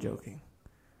 Not even joking.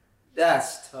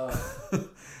 That's tough.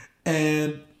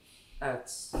 And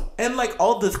like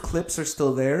all the clips are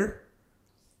still there.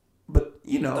 But,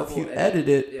 you know, if you edit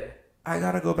it, I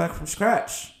got to go back from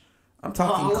scratch. I'm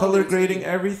talking color grading,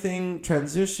 everything,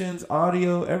 transitions,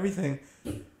 audio, everything.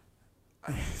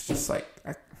 It's just like...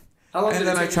 And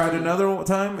then I tried another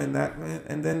time,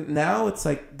 and then now it's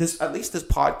like this. At least this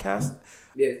podcast,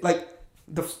 like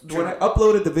when I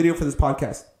uploaded the video for this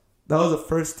podcast, that was the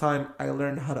first time I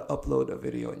learned how to upload a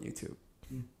video on YouTube.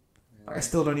 Like, I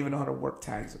still don't even know how to work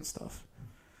tags and stuff.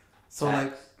 So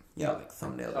tags? Like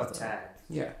thumbnails. Oh, tag.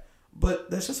 Yeah, but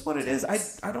that's just what it is.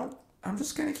 I'm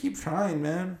just gonna keep trying,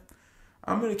 man.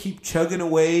 I'm gonna keep chugging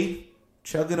away.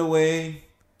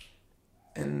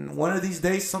 And one of these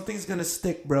days, something's gonna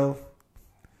stick, bro.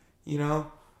 You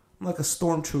know, I'm like a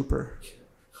stormtrooper.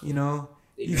 You know,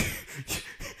 you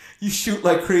shoot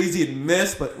like crazy and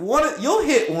miss, but you'll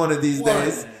hit one of these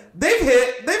days. They've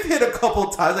hit a couple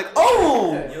times. Like,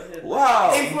 oh,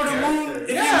 wow, aim for the moon.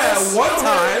 Yeah, one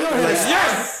time. Like,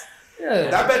 yes.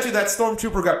 Yeah. I bet you that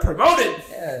stormtrooper got promoted.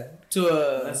 Yeah, to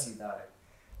a. Unless he died.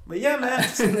 But yeah, man.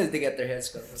 Unless they get their heads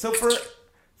cut. So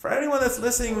for anyone that's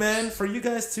listening, man, for you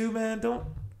guys too, man, don't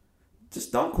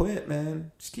quit,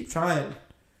 man. Just keep trying.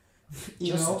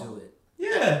 You Just know? do it.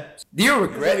 Yeah. Do you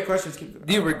regret any questions?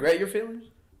 Do you regret your failures?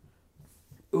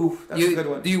 Ooh, that's a good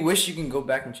one. Do you wish you can go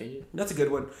back and change it? That's a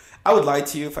good one. I would lie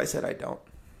to you if I said I don't.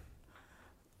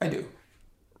 I do.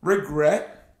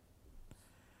 Regret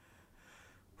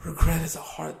is a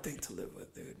hard thing to live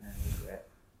with, dude.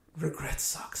 Regret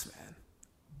sucks, man.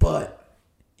 But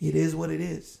it is what it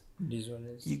is. It is what it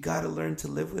is. You gotta learn to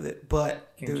live with it.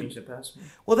 But can't change the past, man.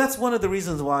 Well, that's one of the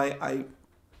reasons why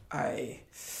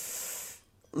that's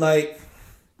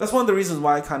one of the reasons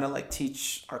why I kind of like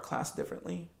teach our class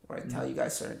differently, where I tell you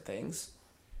guys certain things,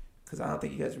 because I don't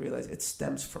think you guys realize it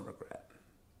stems from regret.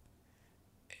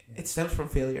 It stems from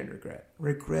failure and regret.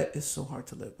 Regret is so hard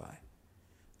to live by.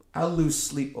 I'll lose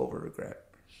sleep over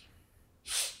regret.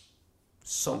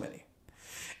 So many.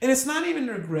 And it's not even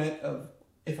regret of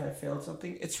if I failed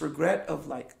something. It's regret of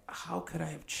like, how could I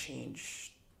have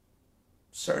changed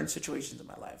certain situations in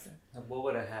my life? What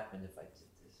would have happened if I did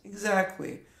this?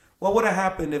 Exactly. What would have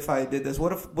happened if I did this?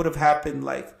 What would have happened,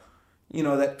 like, you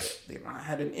know, that I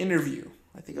had an interview.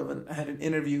 I had an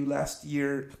interview last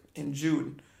year in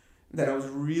June that I was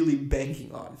really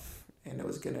banking on. And it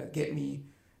was going to get me,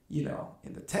 you know,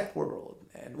 in the tech world.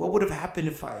 And what would have happened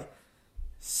if I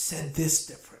said this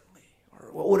differently?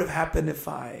 Or what would have happened if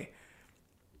I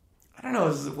don't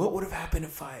know, what would have happened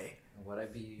if I... Would I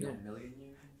be a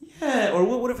millionaire? Yeah, or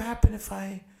what would have happened if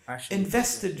I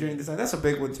invested during this time? That's a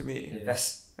big one to me.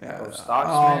 Invest. Yeah.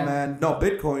 Stocks, man. No,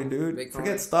 Bitcoin, dude. Bitcoin.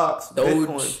 Forget stocks. Doge.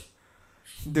 Bitcoin.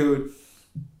 Dude.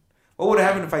 What would have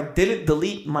happened if I didn't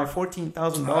delete my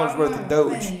 $14,000 worth of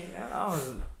Doge?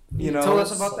 You know, told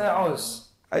us about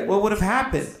that. What would have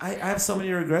happened? I have so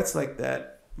many regrets like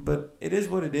that. but it is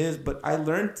what it is. But I've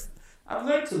learned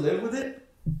to live with it,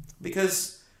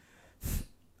 because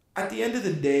at the end of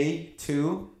the day,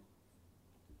 too,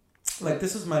 like,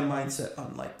 this is my mindset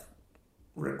on, like,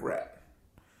 regret.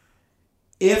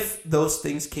 If those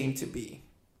things came to be,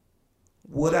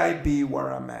 would I be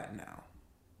where I'm at now?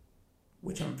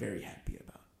 Which I'm very happy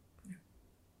about.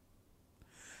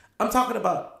 I'm talking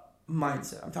about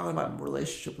mindset. I'm talking about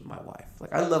relationship with my wife.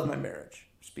 Like, I love my marriage.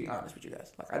 Just being honest with you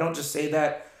guys. Like, I don't just say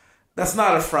that. That's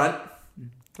not a front.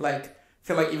 Like, I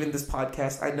feel like even this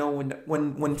podcast, I know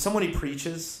when somebody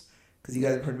preaches, because you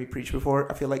guys have heard me preach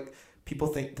before, I feel like people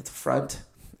think that's a front,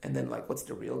 and then, like, what's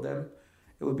the real them?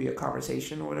 It would be a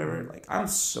conversation or whatever. Like, I'm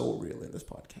so real in this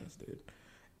podcast, dude.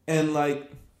 And,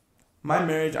 like, my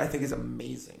marriage, I think, is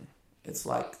amazing. It's,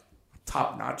 like,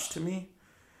 top notch to me.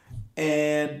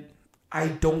 And I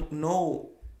don't know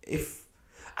if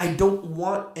I don't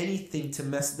want anything to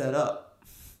mess that up.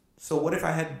 So what if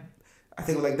I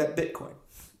think like that Bitcoin.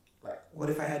 Like, what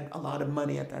if I had a lot of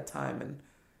money at that time? And,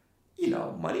 you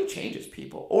know, money changes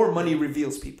people. Or money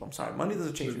reveals people. I'm sorry. Money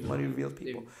doesn't change people. Money reveals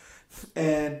people.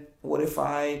 And what if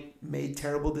I made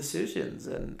terrible decisions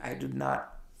and I did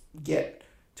not get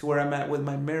to where I'm at with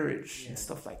my marriage and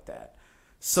stuff like that?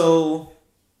 So,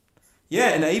 yeah,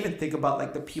 and I even think about,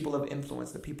 like, the people of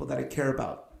influence, the people that I care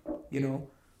about, you know.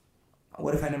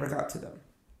 What if I never got to them?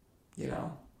 You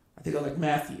know, I think of, like,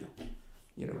 Matthew,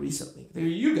 you know, recently. They're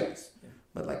you guys. Yeah.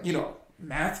 But, like, you know,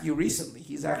 Matthew recently,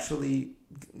 he's actually,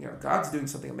 you know, God's doing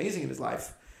something amazing in his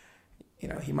life. You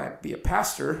know, he might be a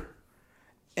pastor.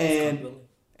 And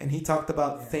he talked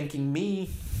about thanking me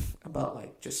about,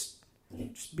 like, just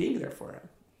being there for him.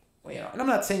 Well, you know, and I'm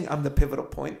not saying I'm the pivotal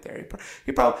point there.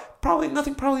 He probably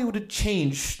nothing probably would have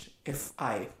changed if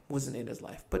I wasn't in his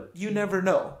life. But you never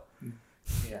know.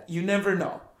 Yeah. You never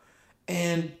know.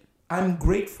 And I'm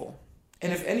grateful.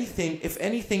 And if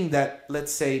anything that,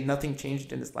 let's say, nothing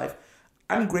changed in his life,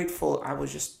 I'm grateful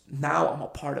now I'm a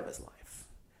part of his life.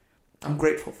 I'm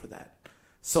grateful for that.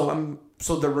 So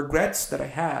the regrets that I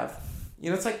have, you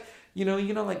know, it's like, you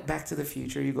know, like Back to the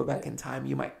Future, you go back in time,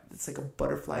 it's like a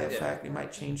butterfly effect. You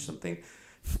might change something.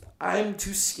 I'm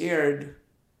too scared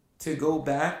to go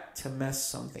back to mess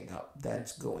something up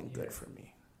that's going good for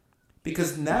me.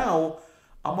 Because now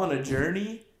I'm on a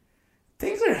journey.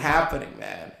 Things are happening,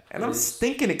 man. And I'm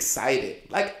stinking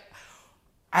excited. Like,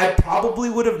 I probably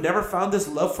would have never found this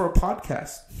love for a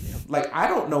podcast. Like, I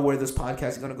don't know where this podcast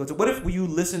is going to go to. What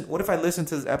if I listen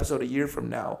to this episode a year from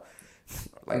now,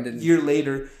 like a year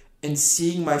later, and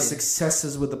seeing my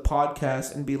successes with the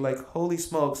podcast and be like, holy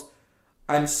smokes,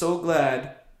 I'm so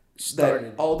glad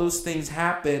that all those things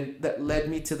happened that led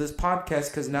me to this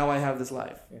podcast, because now I have this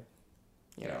life. Yeah.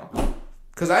 You know?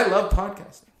 Because I love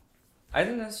podcasting. I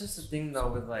think that's just the thing, though,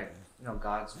 with, like, you know,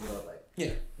 God's will.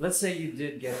 Like, let's say you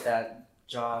did get that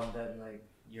job that, like,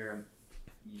 you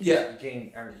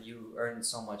gained, or you earn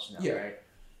so much now, right?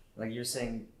 Like, you're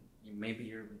saying maybe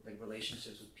your, like,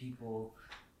 relationships with people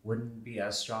wouldn't be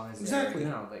as strong as they are right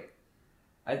now.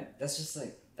 Like, that's just,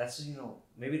 you know,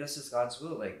 maybe that's just God's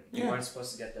will. Like, you weren't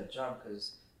supposed to get that job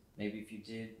because maybe if you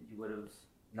did, you would have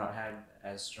not had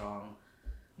as strong,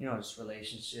 you know, just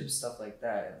relationships, stuff like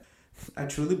that. I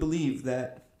truly believe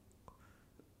that,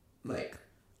 like,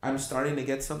 I'm starting to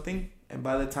get something, and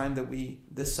by the time that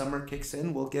this summer kicks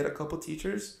in, we'll get a couple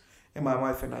teachers, and my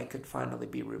wife and I could finally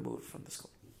be removed from the school.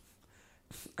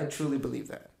 I truly believe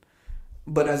that.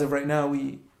 But as of right now,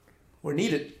 we're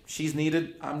needed. She's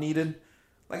needed. I'm needed.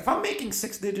 Like, if I'm making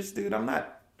 6 digits, dude,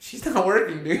 she's not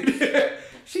working, dude.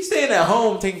 She's staying at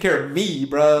home taking care of me,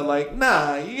 bro. Like,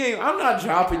 nah, I'm not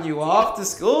dropping you off to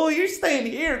school. You're staying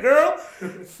here, girl.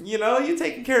 You know, you're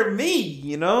taking care of me,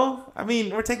 you know? I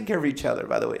mean, we're taking care of each other,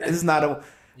 by the way. This is not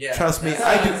trust me,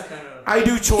 I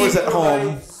do chores at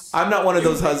home. I'm not one of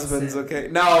those husbands, okay?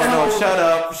 No, shut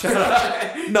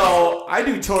up. No, I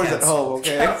do chores at home,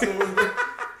 okay?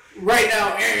 Right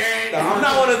now. No, I'm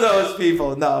not one of those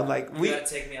people. No, like, you gotta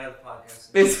take me out of the podcast.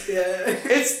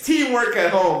 It's teamwork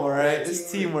at home, all right?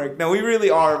 It's teamwork. No, we really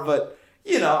are, but,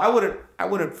 you know, I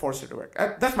wouldn't force her to work.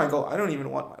 That's my goal. I don't even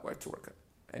want my wife to work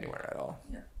anywhere at all.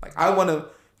 Yeah. Like, I want to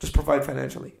just provide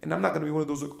financially, and I'm not gonna be one of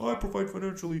those like, I provide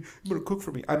financially, you better cook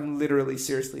for me. I'm literally,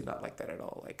 seriously not like that at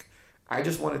all. Like, I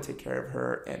just want to take care of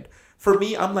her, and for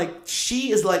me, I'm like,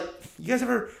 she is like, you guys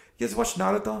watch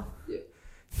Naruto? Yeah.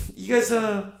 You guys,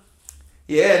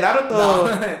 yeah, Naruto.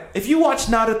 No. If you watch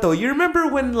Naruto, you remember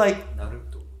when, like,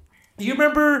 Naruto. You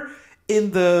remember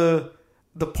in the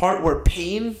part where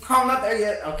Pain? I'm not there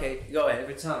yet. Okay, go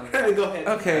ahead. Tell me. Go ahead.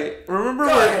 Okay, remember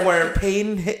where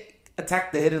Pain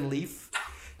attacked the hidden leaf?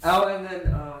 Oh,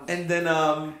 and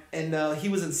then he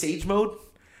was in Sage mode.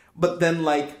 but then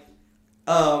like,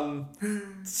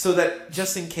 so that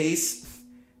just in case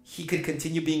he could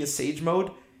continue being a sage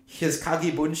mode, his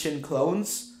Kage Bunshin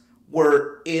clones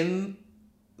were in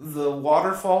the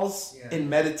waterfalls in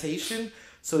meditation.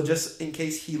 So just in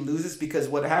case he loses, because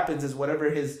what happens is whatever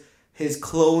his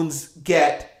clones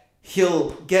get,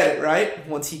 he'll get it, right?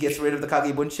 Once he gets rid of the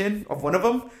Kage Bunshin of one of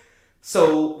them.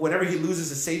 So whenever he loses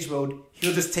his sage mode,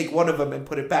 he'll just take one of them and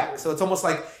put it back. So it's almost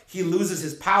like he loses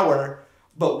his power,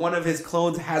 but one of his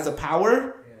clones has a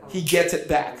power, he gets it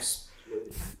back.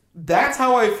 That's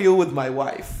how I feel with my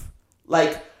wife.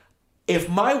 Like, if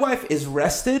my wife is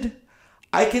rested,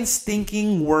 I can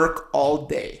stinking work all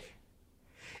day.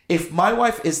 If my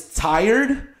wife is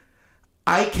tired,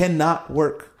 I cannot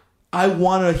work. I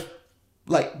want to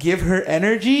like give her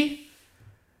energy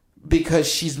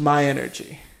because she's my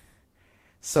energy.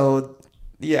 So,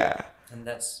 yeah. And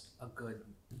that's a good.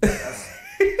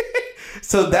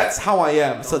 So that's how I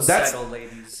am. Don't so that's settle,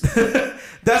 ladies.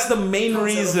 that's the main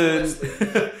reason.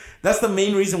 That's the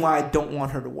main reason why I don't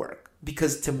want her to work,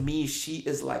 because to me she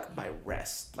is like my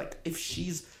rest. Like if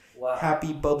she's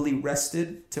happy, bubbly,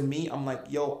 rested, to me I'm like,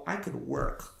 yo, I could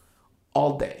work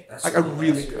all day. That's like I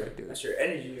really could, dude. That's your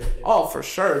energy right there. Oh, for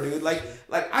sure, dude. Like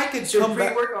I could come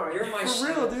back. You're my For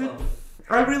real, dude.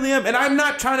 I really am, and I'm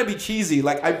not trying to be cheesy.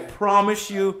 Like I promise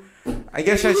you, I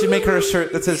guess I should make her a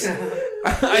shirt that says,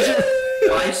 I should.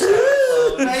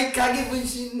 My Kage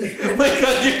Bunshin. My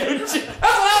Kage Bunshin. That's what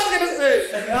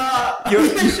I was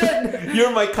gonna say.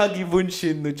 You're my Kage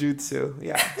Bunshin no Jutsu.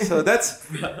 Yeah. So I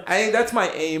think that's my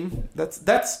aim.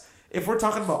 That's if we're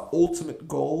talking about ultimate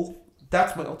goal,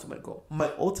 that's my ultimate goal.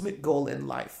 My ultimate goal in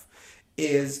life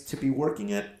is to be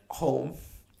working at home.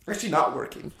 Actually, not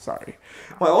working. Sorry.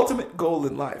 My ultimate goal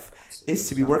in life is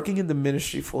to be working in the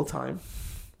ministry full time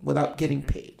without getting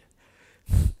paid,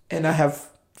 and I have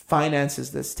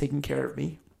finances that's taking care of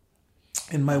me,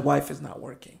 and my wife is not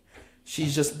working.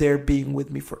 She's just there being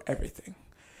with me for everything,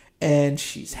 and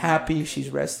she's happy, she's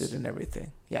rested and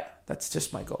everything. Yeah, that's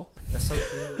just my goal. That's so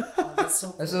cute. Oh,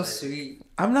 That's so sweet.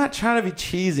 I'm not trying to be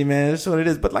cheesy, man. That's what it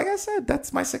is. But like I said,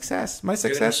 that's my success. My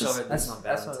success is That's on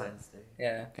Valentine's Day.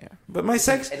 Yeah. But my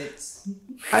sex, Edits.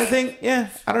 I think, yeah.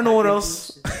 I don't know what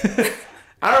else.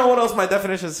 I don't know what else my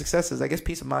definition of success is. I guess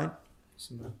peace of mind.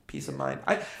 Peace of mind.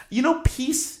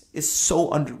 Peace is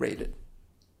so underrated.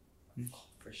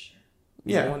 For sure.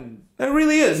 Yeah, it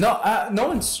really is. No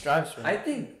one strives for that. I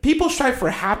think People strive for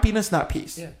happiness, not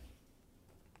peace. Yeah.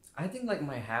 I think like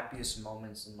my happiest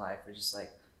moments in life are just like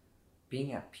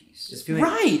being at peace, just feeling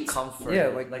Right. comfort. Yeah,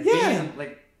 like Yeah. being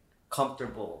like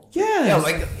comfortable. Yeah. Yeah,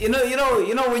 like you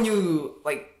know when you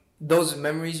like those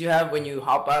memories you have when you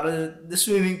hop out of the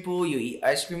swimming pool, you eat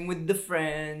ice cream with the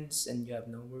friends, and you have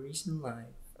no worries in life.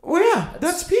 Well, yeah,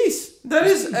 that's peace. That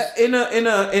is in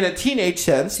a teenage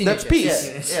sense. That's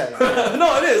peace. Yeah.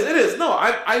 No, it is. It is. No,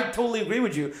 I totally agree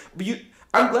with you. But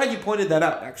I'm glad you pointed that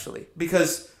out actually,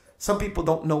 because some people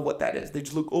don't know what that is. They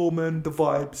just look, oh man, the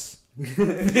vibes. You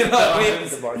know what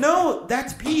I mean? No,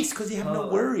 that's peace because you have no I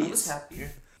was worries.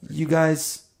 happier. You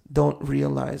guys don't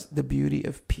realize the beauty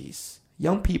of peace.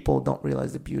 Young people don't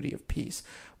realize the beauty of peace,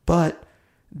 but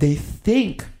they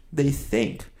think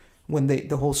when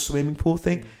the whole swimming pool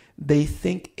thing, they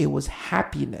think it was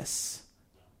happiness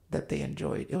that they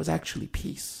enjoyed. It was actually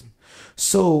peace.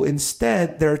 So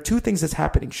instead, there are two things that's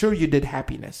happening. Sure, you did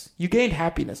happiness. You gained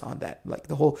happiness on that, like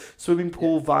the whole swimming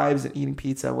pool vibes and eating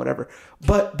pizza, whatever.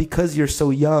 But because you're so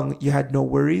young, you had no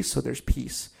worries, so there's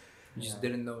peace. You just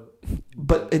didn't know.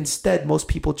 But instead, most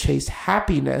people chase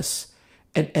happiness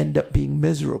and end up being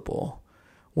miserable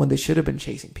when they should have been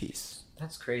chasing peace.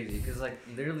 That's crazy because like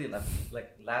literally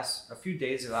like last a few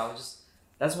days ago,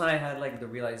 that's when I had like the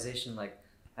realization like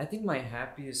I think my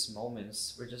happiest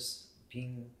moments were just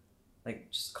being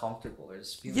like just comfortable or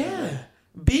just feeling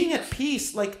Being at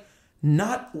peace, like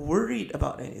not worried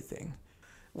about anything.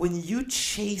 When you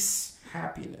chase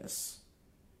happiness,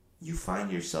 you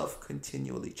find yourself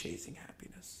continually chasing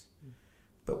happiness.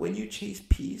 But when you chase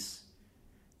peace,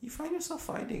 you find yourself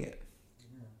finding it.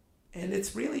 And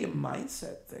it's really a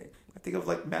mindset thing. I think of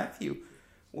like Matthew.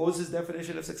 What was his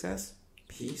definition of success?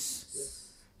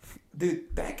 Peace.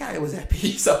 Dude, that guy was at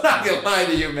peace. I'm not gonna lie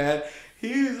to you, man.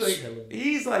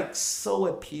 He's like so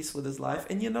at peace with his life.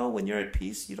 And when you're at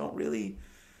peace, you're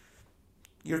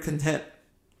content.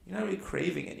 You're not really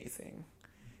craving anything.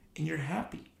 And you're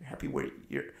happy. You're happy where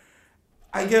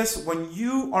I guess when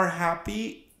you are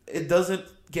happy, it doesn't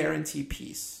guarantee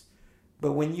peace.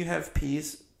 But when you have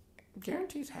peace, it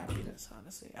guarantees happiness,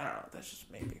 honestly. I don't know. That's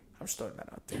just maybe. I'm just throwing that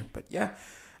out there. But yeah,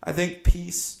 I think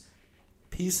peace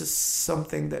is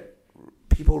something that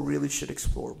people really should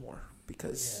explore more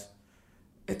because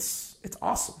it's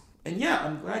awesome. And yeah,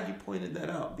 I'm glad you pointed that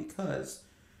out because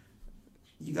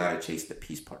you gotta chase the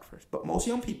peace part first. But most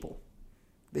young people,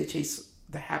 they chase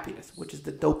the happiness, which is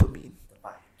the dopamine.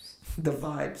 The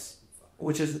vibes,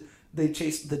 which is they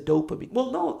chase the dopamine.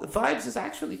 Well, no, the vibes is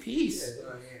actually peace.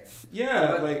 Yeah,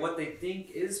 but like what they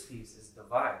think is peace is the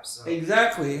vibes. So.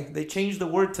 Exactly. They change the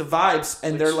word to vibes,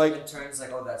 and they're like, in turn, it's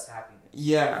like, oh, that's happiness.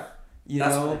 Yeah,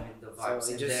 that's know. What I mean, the vibes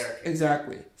so in just, there.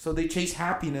 Exactly. So they chase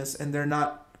happiness, and they're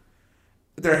not.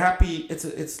 They're happy.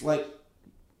 It's like,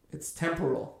 it's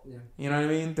temporal. Yeah. You know what I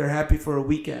mean? They're happy for a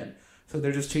weekend. So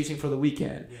they're just chasing for the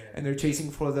weekend, and they're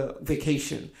chasing for the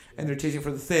vacation, and they're chasing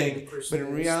for the thing. But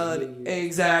in reality,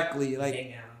 exactly, like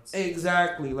Hangouts.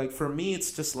 exactly, like for me,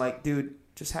 it's just like, dude,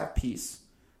 just have peace.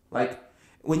 Like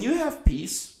when you have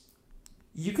peace,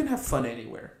 you can have fun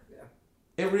anywhere. Yeah,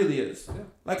 it really is. Yeah.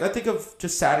 Like I think of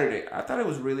just Saturday. I thought it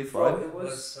was really fun. Bro, it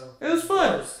was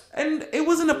fun, and it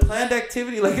wasn't a planned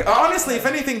activity. Like honestly, if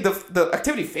anything, the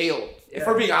activity failed. Yeah. If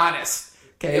we're being honest,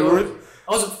 okay, it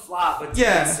was a flop, but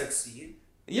yeah. didn't succeed.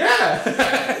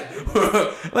 Yeah.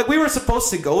 Like we were supposed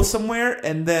to go somewhere,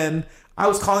 and then I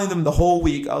was calling them the whole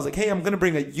week. I was like, hey, I'm going to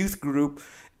bring a youth group,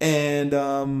 and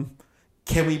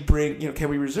can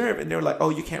we reserve? And they were like, oh,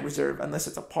 you can't reserve unless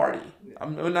it's a party.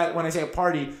 When I say a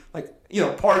party, like,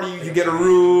 party, you get a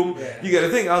room, you get a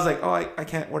thing. I was like, oh, I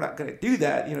can't, we're not going to do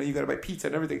that. You got to buy pizza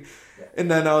and everything. Yeah. And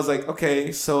then I was like,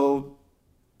 okay, so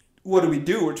what do we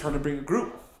do? We're trying to bring a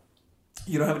group.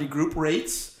 You don't have any group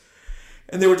rates?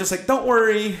 And they were just like, don't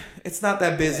worry, it's not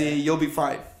that busy, you'll be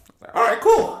fine. Like, all right,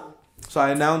 cool. So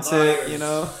I announced it,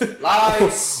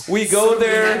 Lies. We go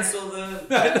there.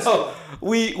 I know.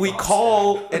 We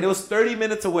call, and it was 30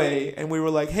 minutes away, and we were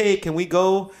like, hey, can we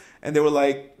go? And they were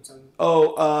like,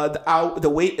 oh, the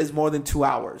wait is more than 2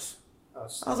 hours. I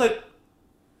was like,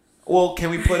 well, can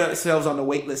we put ourselves on the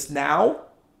wait list now?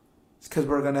 It's because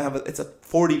we're going to have it's a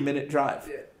 40-minute drive.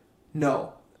 Yeah.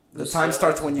 No. The time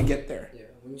starts when you get there. Yeah.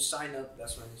 When you sign up,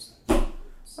 that's when you sign up.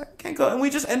 I can't go. And we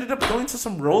just ended up going to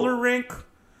some roller rink.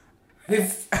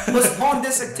 We've postponed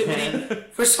this activity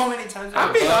for so many times.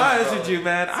 I'll be honest with you,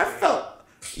 man. I felt...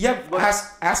 Yeah,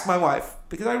 ask my wife.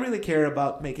 Because I really care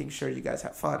about making sure you guys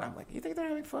have fun. I'm like, you think they're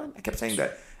having fun? I kept saying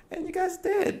that. And you guys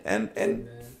did. And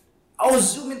I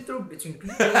was zooming through between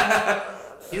people.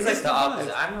 He's like the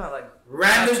opposite. I'm not like...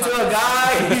 Ran into a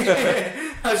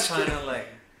guy. I was trying to like...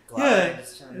 Yeah.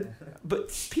 But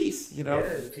peace,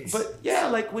 Peace. But yeah,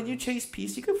 like when you chase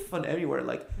peace, you can have fun everywhere.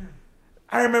 Like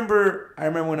I remember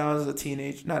when I was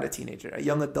a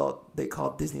young adult, they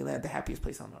called Disneyland the happiest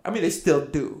place on earth. I mean, they still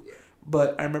do.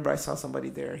 But I remember I saw somebody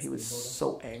there. He was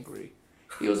so angry.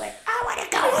 He was like, I want to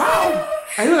go home.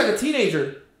 And he was like a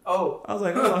teenager. Oh. I was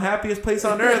like, oh, happiest place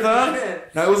on earth, huh?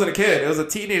 No, it wasn't a kid. It was a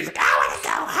teenager. Like, I want to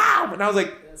go home. And I was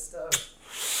like,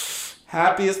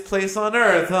 happiest place on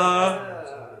earth, huh?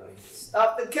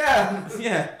 Stop the cab.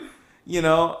 Yeah.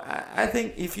 I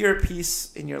think if you're at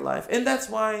peace in your life, and that's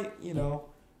why,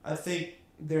 I think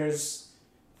there's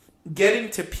getting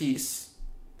to peace,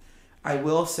 I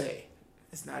will say,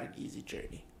 it's not an easy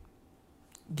journey.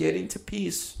 Getting to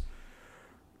peace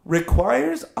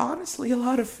requires, honestly, a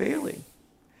lot of failing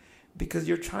because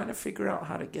you're trying to figure out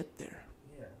how to get there.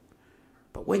 Yeah.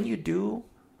 But when you do,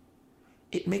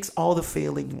 it makes all the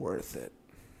failing worth it.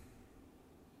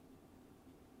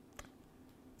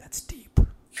 That's deep.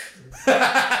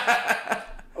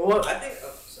 Well, I think.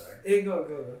 Oh, sorry. Hey, go.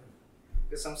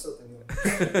 Because I'm still thinking.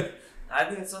 I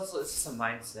think it's just a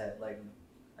mindset. Like,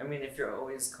 I mean, if you're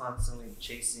always constantly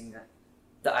chasing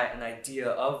an idea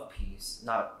of peace,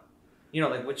 not,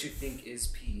 like what you think is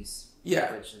peace.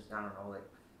 Yeah. Which is, I don't know, like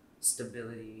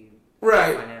stability,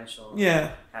 right? Financial,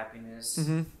 happiness.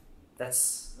 Mm-hmm.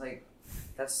 That's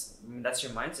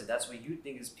your mindset. That's what you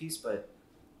think is peace, but.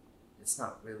 It's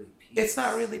not really peace. It's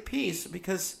not really peace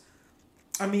because,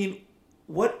 I mean,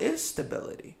 what is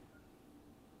stability?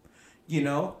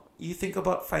 You think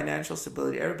about financial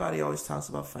stability. Everybody always talks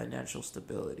about financial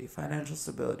stability.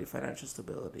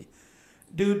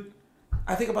 Dude,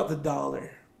 I think about the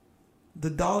dollar. The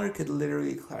dollar could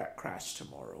literally crash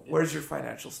tomorrow. Where's your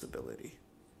financial stability?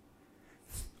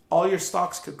 All your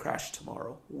stocks could crash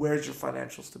tomorrow. Where's your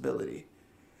financial stability?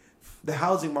 The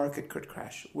housing market could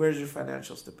crash. Where's your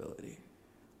financial stability?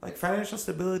 Like, financial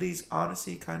stability is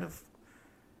honestly kind of...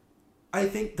 I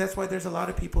think that's why there's a lot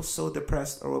of people so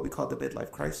depressed, or what we call the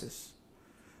midlife crisis.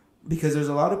 Because there's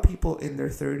a lot of people in their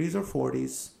 30s or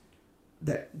 40s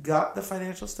that got the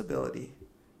financial stability,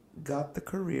 got the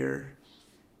career.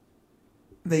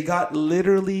 They got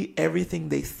literally everything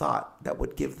they thought that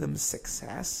would give them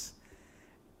success.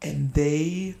 And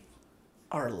they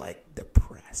are, like,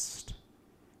 depressed.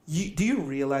 Do you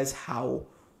realize how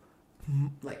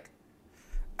like,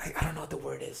 I don't know what the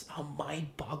word is. How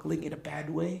mind-boggling in a bad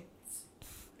way.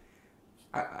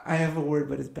 I have a word,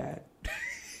 but it's bad.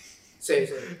 Say.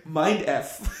 Mind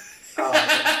F.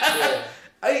 Yeah.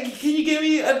 Can you give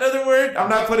me another word? I'm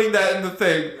not putting that in the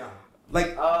thing. No.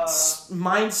 Like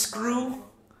mind screw,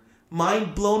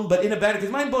 mind blown, but in a bad, because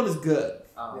mind blown is good.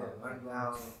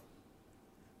 How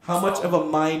much of a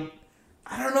mind?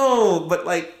 I don't know, but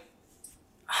like.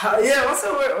 Yeah, what's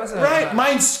the word? What's the Right, word?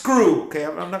 mind screw. Okay,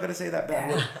 I'm not gonna say that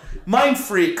bad word. Mind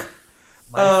freak.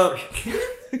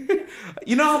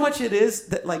 You know how much it is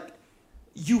that like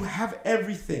you have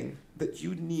everything that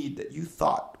you need that you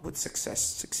thought would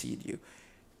succeed you,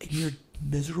 and you're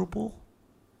miserable.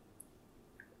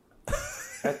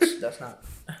 That's not.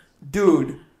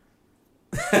 Dude,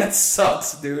 that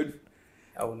sucks, dude.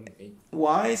 I wouldn't be.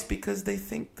 Why? It's because they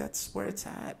think that's where it's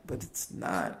at, but it's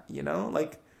not. You know,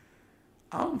 like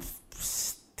I'm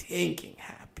stinking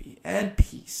happy and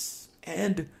peace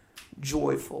and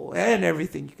joyful and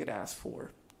everything you could ask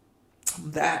for.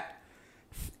 That,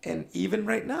 and even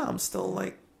right now, I'm still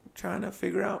like trying to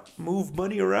figure out move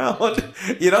money around,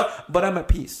 you know. But I'm at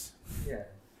peace. Yeah.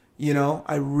 You know,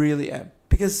 I really am,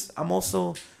 because I'm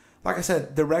also, like I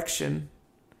said, direction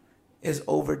is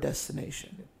over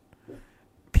destination.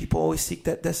 People always seek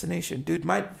that destination, dude.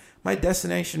 My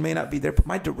destination may not be there, but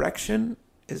my direction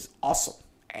is awesome,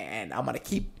 and I'm gonna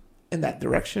keep in that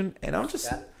direction. And I'm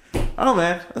just, oh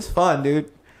man, that's fun,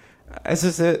 dude. That's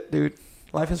just it, dude.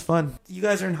 Life is fun. You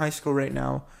guys are in high school right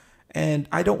now, and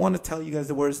I don't want to tell you guys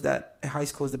the words that high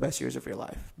school is the best years of your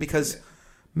life, because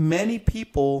many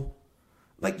people,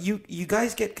 like you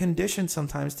guys get conditioned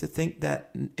sometimes to think that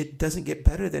it doesn't get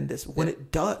better than this when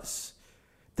it does.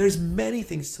 There's many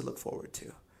things to look forward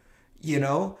to, you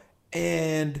know,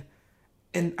 and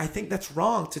I think that's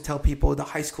wrong to tell people the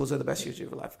high schools are the best years of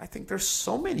your life. I think there's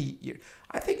so many years.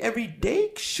 I think every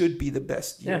day should be the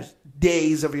best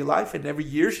days of your life, and every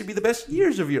year should be the best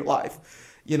years of your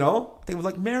life. You know, think of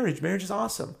like marriage. Marriage is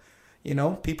awesome. You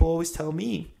know, people always tell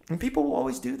me, and people will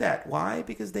always do that. Why?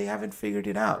 Because they haven't figured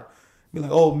it out. Be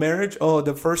like, oh, marriage. Oh,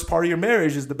 the first part of your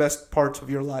marriage is the best parts of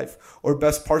your life, or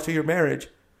best parts of your marriage.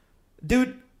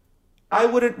 Dude, I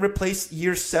wouldn't replace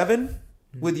year 7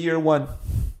 with year 1.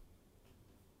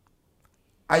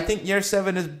 I think year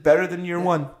 7 is better than year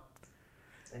 1.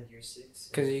 And year 6.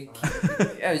 Because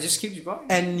it just keeps you going.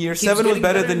 And year 7 was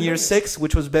better than year 6,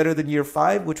 which was better than year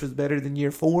 5, which was better than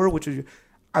year 4, which was,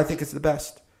 I think it's the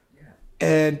best. Yeah.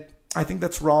 And I think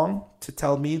that's wrong to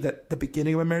tell me that the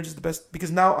beginning of my marriage is the best,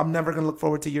 because now I'm never going to look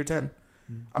forward to year 10.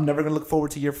 I'm never going to look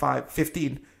forward to year 5,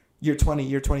 15, year 20,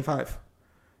 year 25.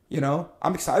 You know,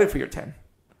 I'm excited for year 10.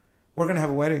 We're going to have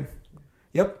a wedding.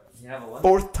 Yep. You have a what?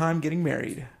 4th time getting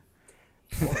married.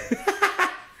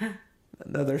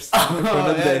 Another story.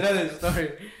 Another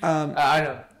story. I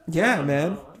know. Yeah,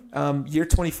 man. Year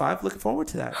 25, looking forward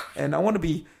to that. And I want to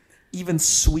be even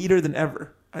sweeter than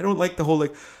ever. I don't like the whole,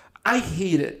 like, I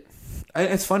hate it.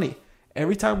 It's funny.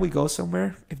 Every time we go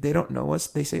somewhere, if they don't know us,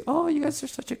 they say, oh, you guys are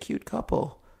such a cute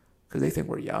couple. Because they think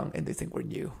we're young and they think we're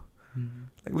new. Mm-hmm.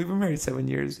 Like, we've been married 7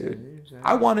 years, dude.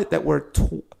 I want it that we're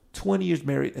 20 years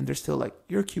married and they're still like,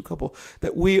 you're a cute couple.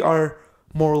 That we are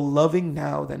more loving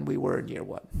now than we were in year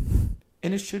 1.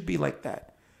 And it should be like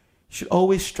that. You should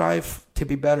always strive to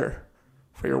be better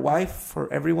for your wife,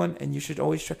 for everyone, and you should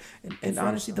always try. And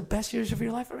honestly, the best years of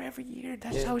your life are every year.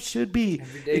 That's how it should be.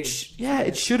 Every day.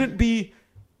 It shouldn't be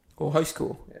high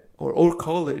school or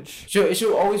college. It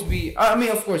should always be. I mean,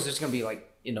 of course, there's gonna be like,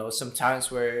 you know, some times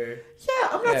where. Yeah,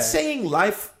 I'm not saying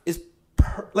life is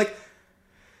like.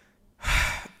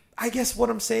 I guess what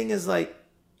I'm saying is like,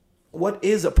 what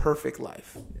is a perfect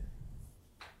life?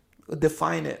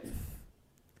 Define it.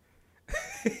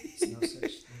 There's no such thing.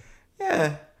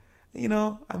 Yeah. You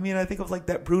know, I mean, I think of like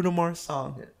that Bruno Mars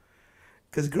song.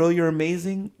 Because, girl, you're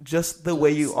amazing just the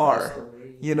way you are.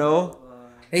 You know?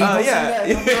 Hey,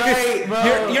 right,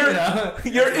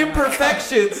 bro. Your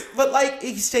imperfections. But like,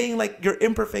 he's saying like your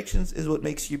imperfections is what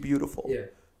makes you beautiful. Yeah.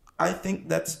 I think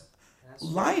that's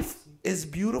life is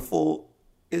beautiful,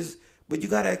 but you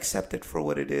got to accept it for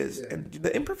what it is. Yeah. And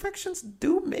the imperfections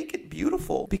do make it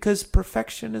beautiful, because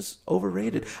perfection is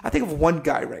overrated. I think of one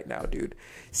guy right now, dude.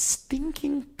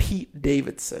 Stinking Pete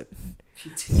Davidson.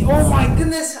 Oh my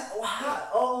goodness. Wow.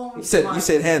 Oh, you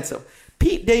said handsome.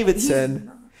 Pete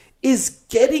Davidson is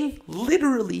getting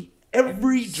literally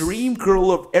every dream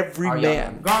girl of every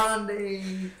man.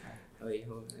 Grande.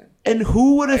 And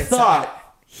who would have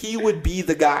thought he would be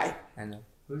the guy? I know.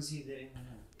 Who's he dating?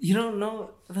 You don't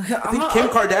know. I think Kim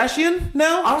Kardashian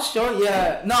now? I'll show you.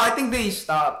 Yeah. No, I think they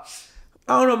stopped.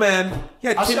 I don't know, man.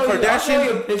 Yeah, Kim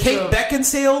Kardashian, Kate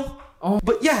Beckinsale.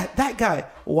 But yeah, that guy.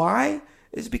 Why?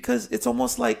 Is because it's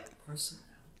almost like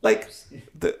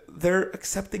they're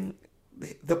accepting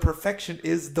the perfection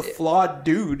is the flawed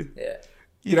dude. Yeah.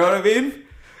 You know what I mean?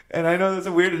 And I know that's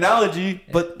a weird analogy,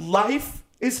 but life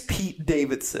is Pete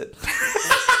Davidson.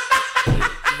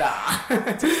 Nah.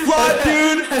 Flawed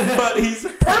dude, but he's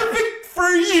perfect for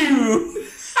you.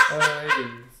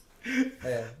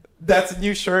 Yeah. That's a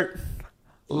new shirt.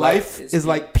 Life is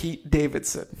like Pete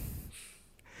Davidson.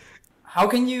 How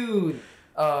can you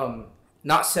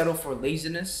not settle for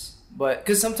laziness? But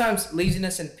because sometimes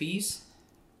laziness and peace,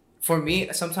 for me,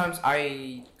 sometimes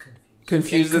I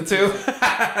Confuse the two.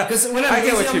 Because when I'm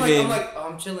lazy, I'm like, oh,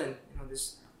 I'm chilling. You know,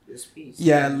 this peace.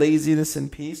 Yeah, laziness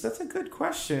and peace. That's a good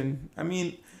question. I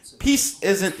mean, peace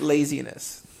isn't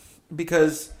laziness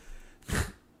because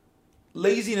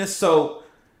laziness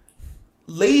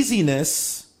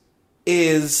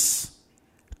is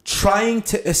trying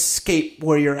to escape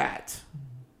where you're at.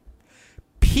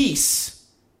 Peace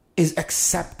is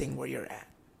accepting where you're at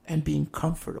and being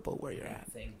comfortable where you're at.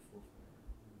 You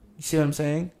see what I'm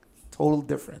saying? Total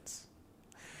difference.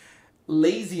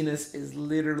 Laziness is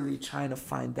literally trying to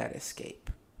find that escape.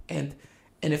 And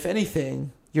if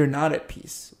anything, you're not at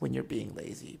peace when you're being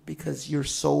lazy because you're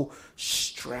so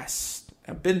stressed.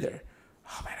 I've been there.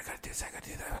 Oh man, I gotta do this, I gotta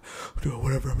do that. No,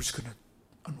 whatever, I'm just gonna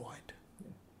unwind.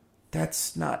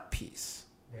 That's not peace.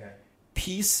 Yeah.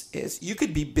 Peace is, you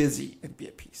could be busy and be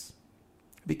at peace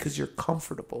because you're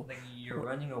comfortable. Like you're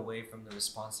running away from the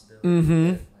responsibility.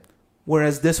 Mm-hmm.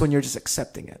 Whereas this one, you're just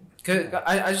accepting it. Cause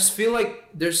I just feel like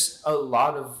there's a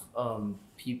lot of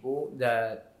people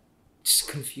that just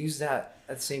confuse that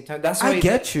at the same time. That's why I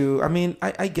get you. I mean,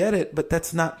 I get it, but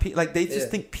that's not peace. Like they just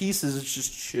think peace is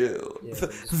just chill. Yeah,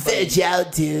 Veg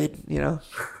out, dude. You know,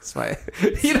 that's why.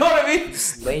 You know what I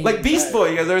mean? Like Beast Boy.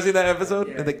 You guys ever seen that episode?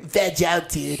 Yeah. They're like veg out,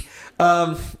 dude.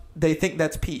 They think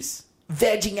that's peace.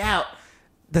 Vegging out.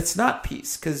 That's not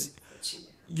peace because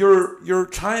you're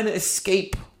trying to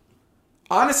escape.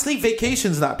 Honestly,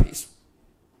 vacation's not peace.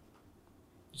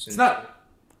 It's not.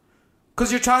 Because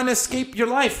you're trying to escape your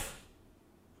life.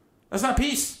 That's not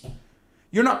peace.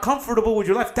 You're not comfortable with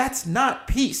your life. That's not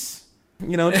peace.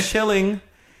 You know, chilling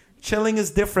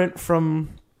is different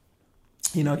from,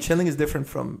 chilling is different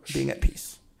from being at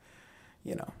peace.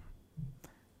 You know.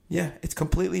 Yeah, it's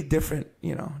completely different,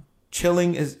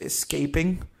 Chilling is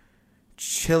escaping.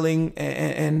 Chilling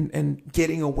and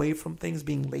getting away from things,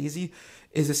 being lazy,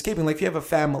 is escaping. Like if you have a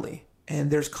family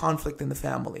and there's conflict in the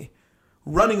family,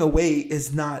 running away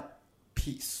is not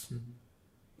peace. Mm-hmm.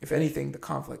 If anything, the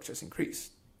conflict just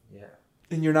increased. Yeah.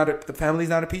 And the family's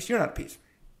not at peace, you're not at peace.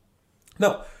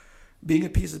 No. Being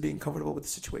at peace is being comfortable with the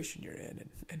situation you're in.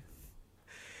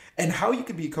 And how you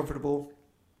can be comfortable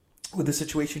with the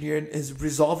situation you're in is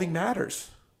resolving matters.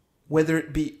 Whether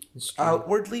it be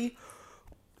outwardly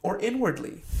or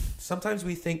inwardly. Sometimes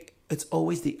we think it's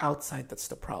always the outside that's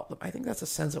the problem. I think that's a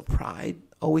sense of pride.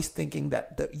 Always thinking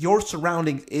that your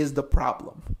surroundings is the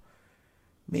problem.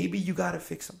 Maybe you got to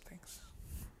fix some things.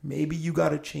 Maybe you got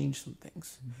to change some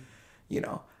things.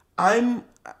 Mm-hmm.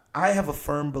 I have a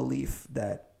firm belief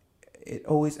that it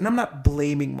always, and I'm not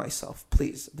blaming myself,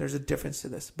 please. There's a difference to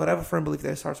this. But I have a firm belief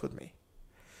that it starts with me.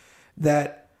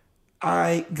 That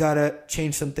I got to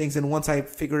change some things. And once I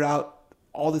figure out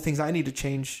all the things I need to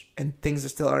change and things that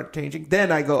still aren't changing,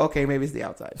 then I go, okay, maybe it's the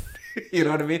outside. You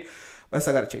know what I mean? But I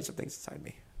still got to change some things inside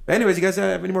me. But anyways, you guys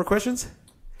have any more questions?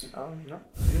 No.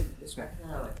 This man. I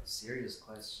have a serious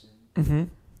question. Mm-hmm.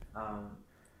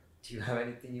 Do you have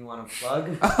anything you want to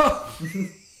plug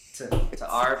to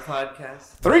our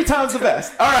podcast? 3 times the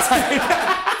best. All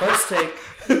right. First take.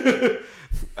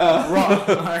 Wrong.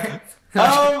 All right.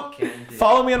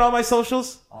 Follow me on all my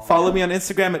socials. Follow me on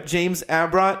Instagram at James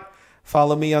Abrot.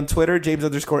 Follow me on Twitter,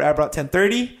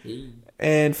 James_Abrot1030.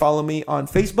 And follow me on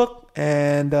Facebook.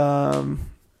 And,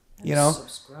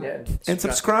 Subscribe. and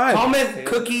subscribe. Comment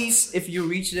cookies if you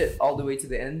reached it all the way to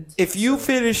the end. If you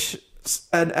finish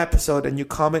an episode and you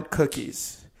comment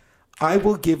cookies, I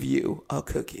will give you a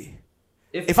cookie.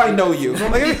 If I know you.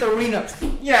 Like, the arena.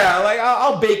 Yeah, like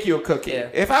I'll bake you a cookie. Yeah.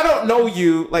 If I don't know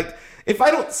you, like if I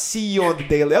don't see you on the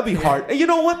daily, that'll be hard. And you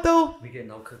know what though? We get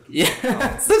no cookies.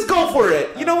 Yeah. Let's go for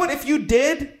it. You know what? If you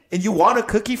did and you want a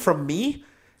cookie from me,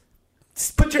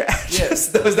 just put your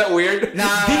address. Yeah. Is that weird? Nah.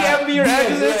 DM me your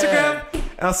address on Instagram,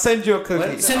 and I'll send you a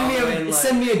cookie. Send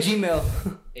me a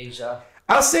Gmail. Asia.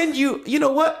 I'll send you. You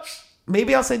know what?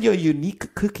 Maybe I'll send you a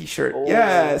unique cookie shirt. Oh,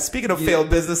 yeah. Speaking of failed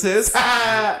businesses. Man,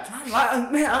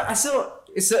 I still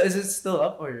is it still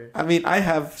up or? I mean, I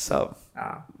have some.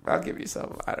 I'll give you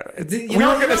some. I don't know. You We know-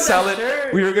 were you gonna know sell that it.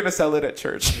 shirt? We were gonna sell it at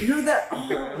church. You know that?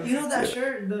 You know that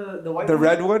shirt, the white The one?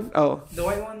 red one? Oh, The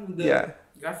white one with the yeah.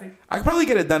 graphic. I could probably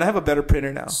get it done. I have a better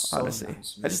printer now, So honestly.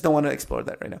 nice, I man. just don't want to explore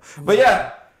that right now. But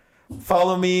yeah,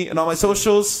 follow me on all my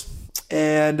socials.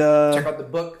 And Check out the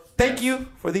book. thank you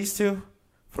for these two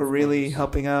for really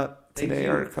helping out today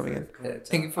or coming in.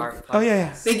 Thank you for- our Oh, yeah.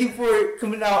 podcast. Thank you for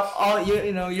coming out all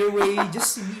your way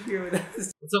just to be here with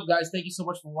us. What's up, guys? Thank you so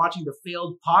much for watching the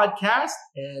Failed Podcast.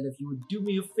 And if you would do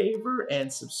me a favor and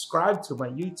subscribe to my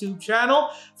YouTube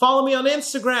channel, follow me on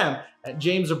Instagram at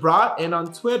James Abrot and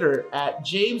on Twitter at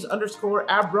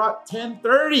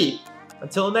James_Abrot1030.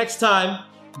 Until next time,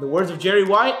 in the words of Jerry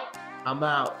White, I'm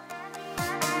out.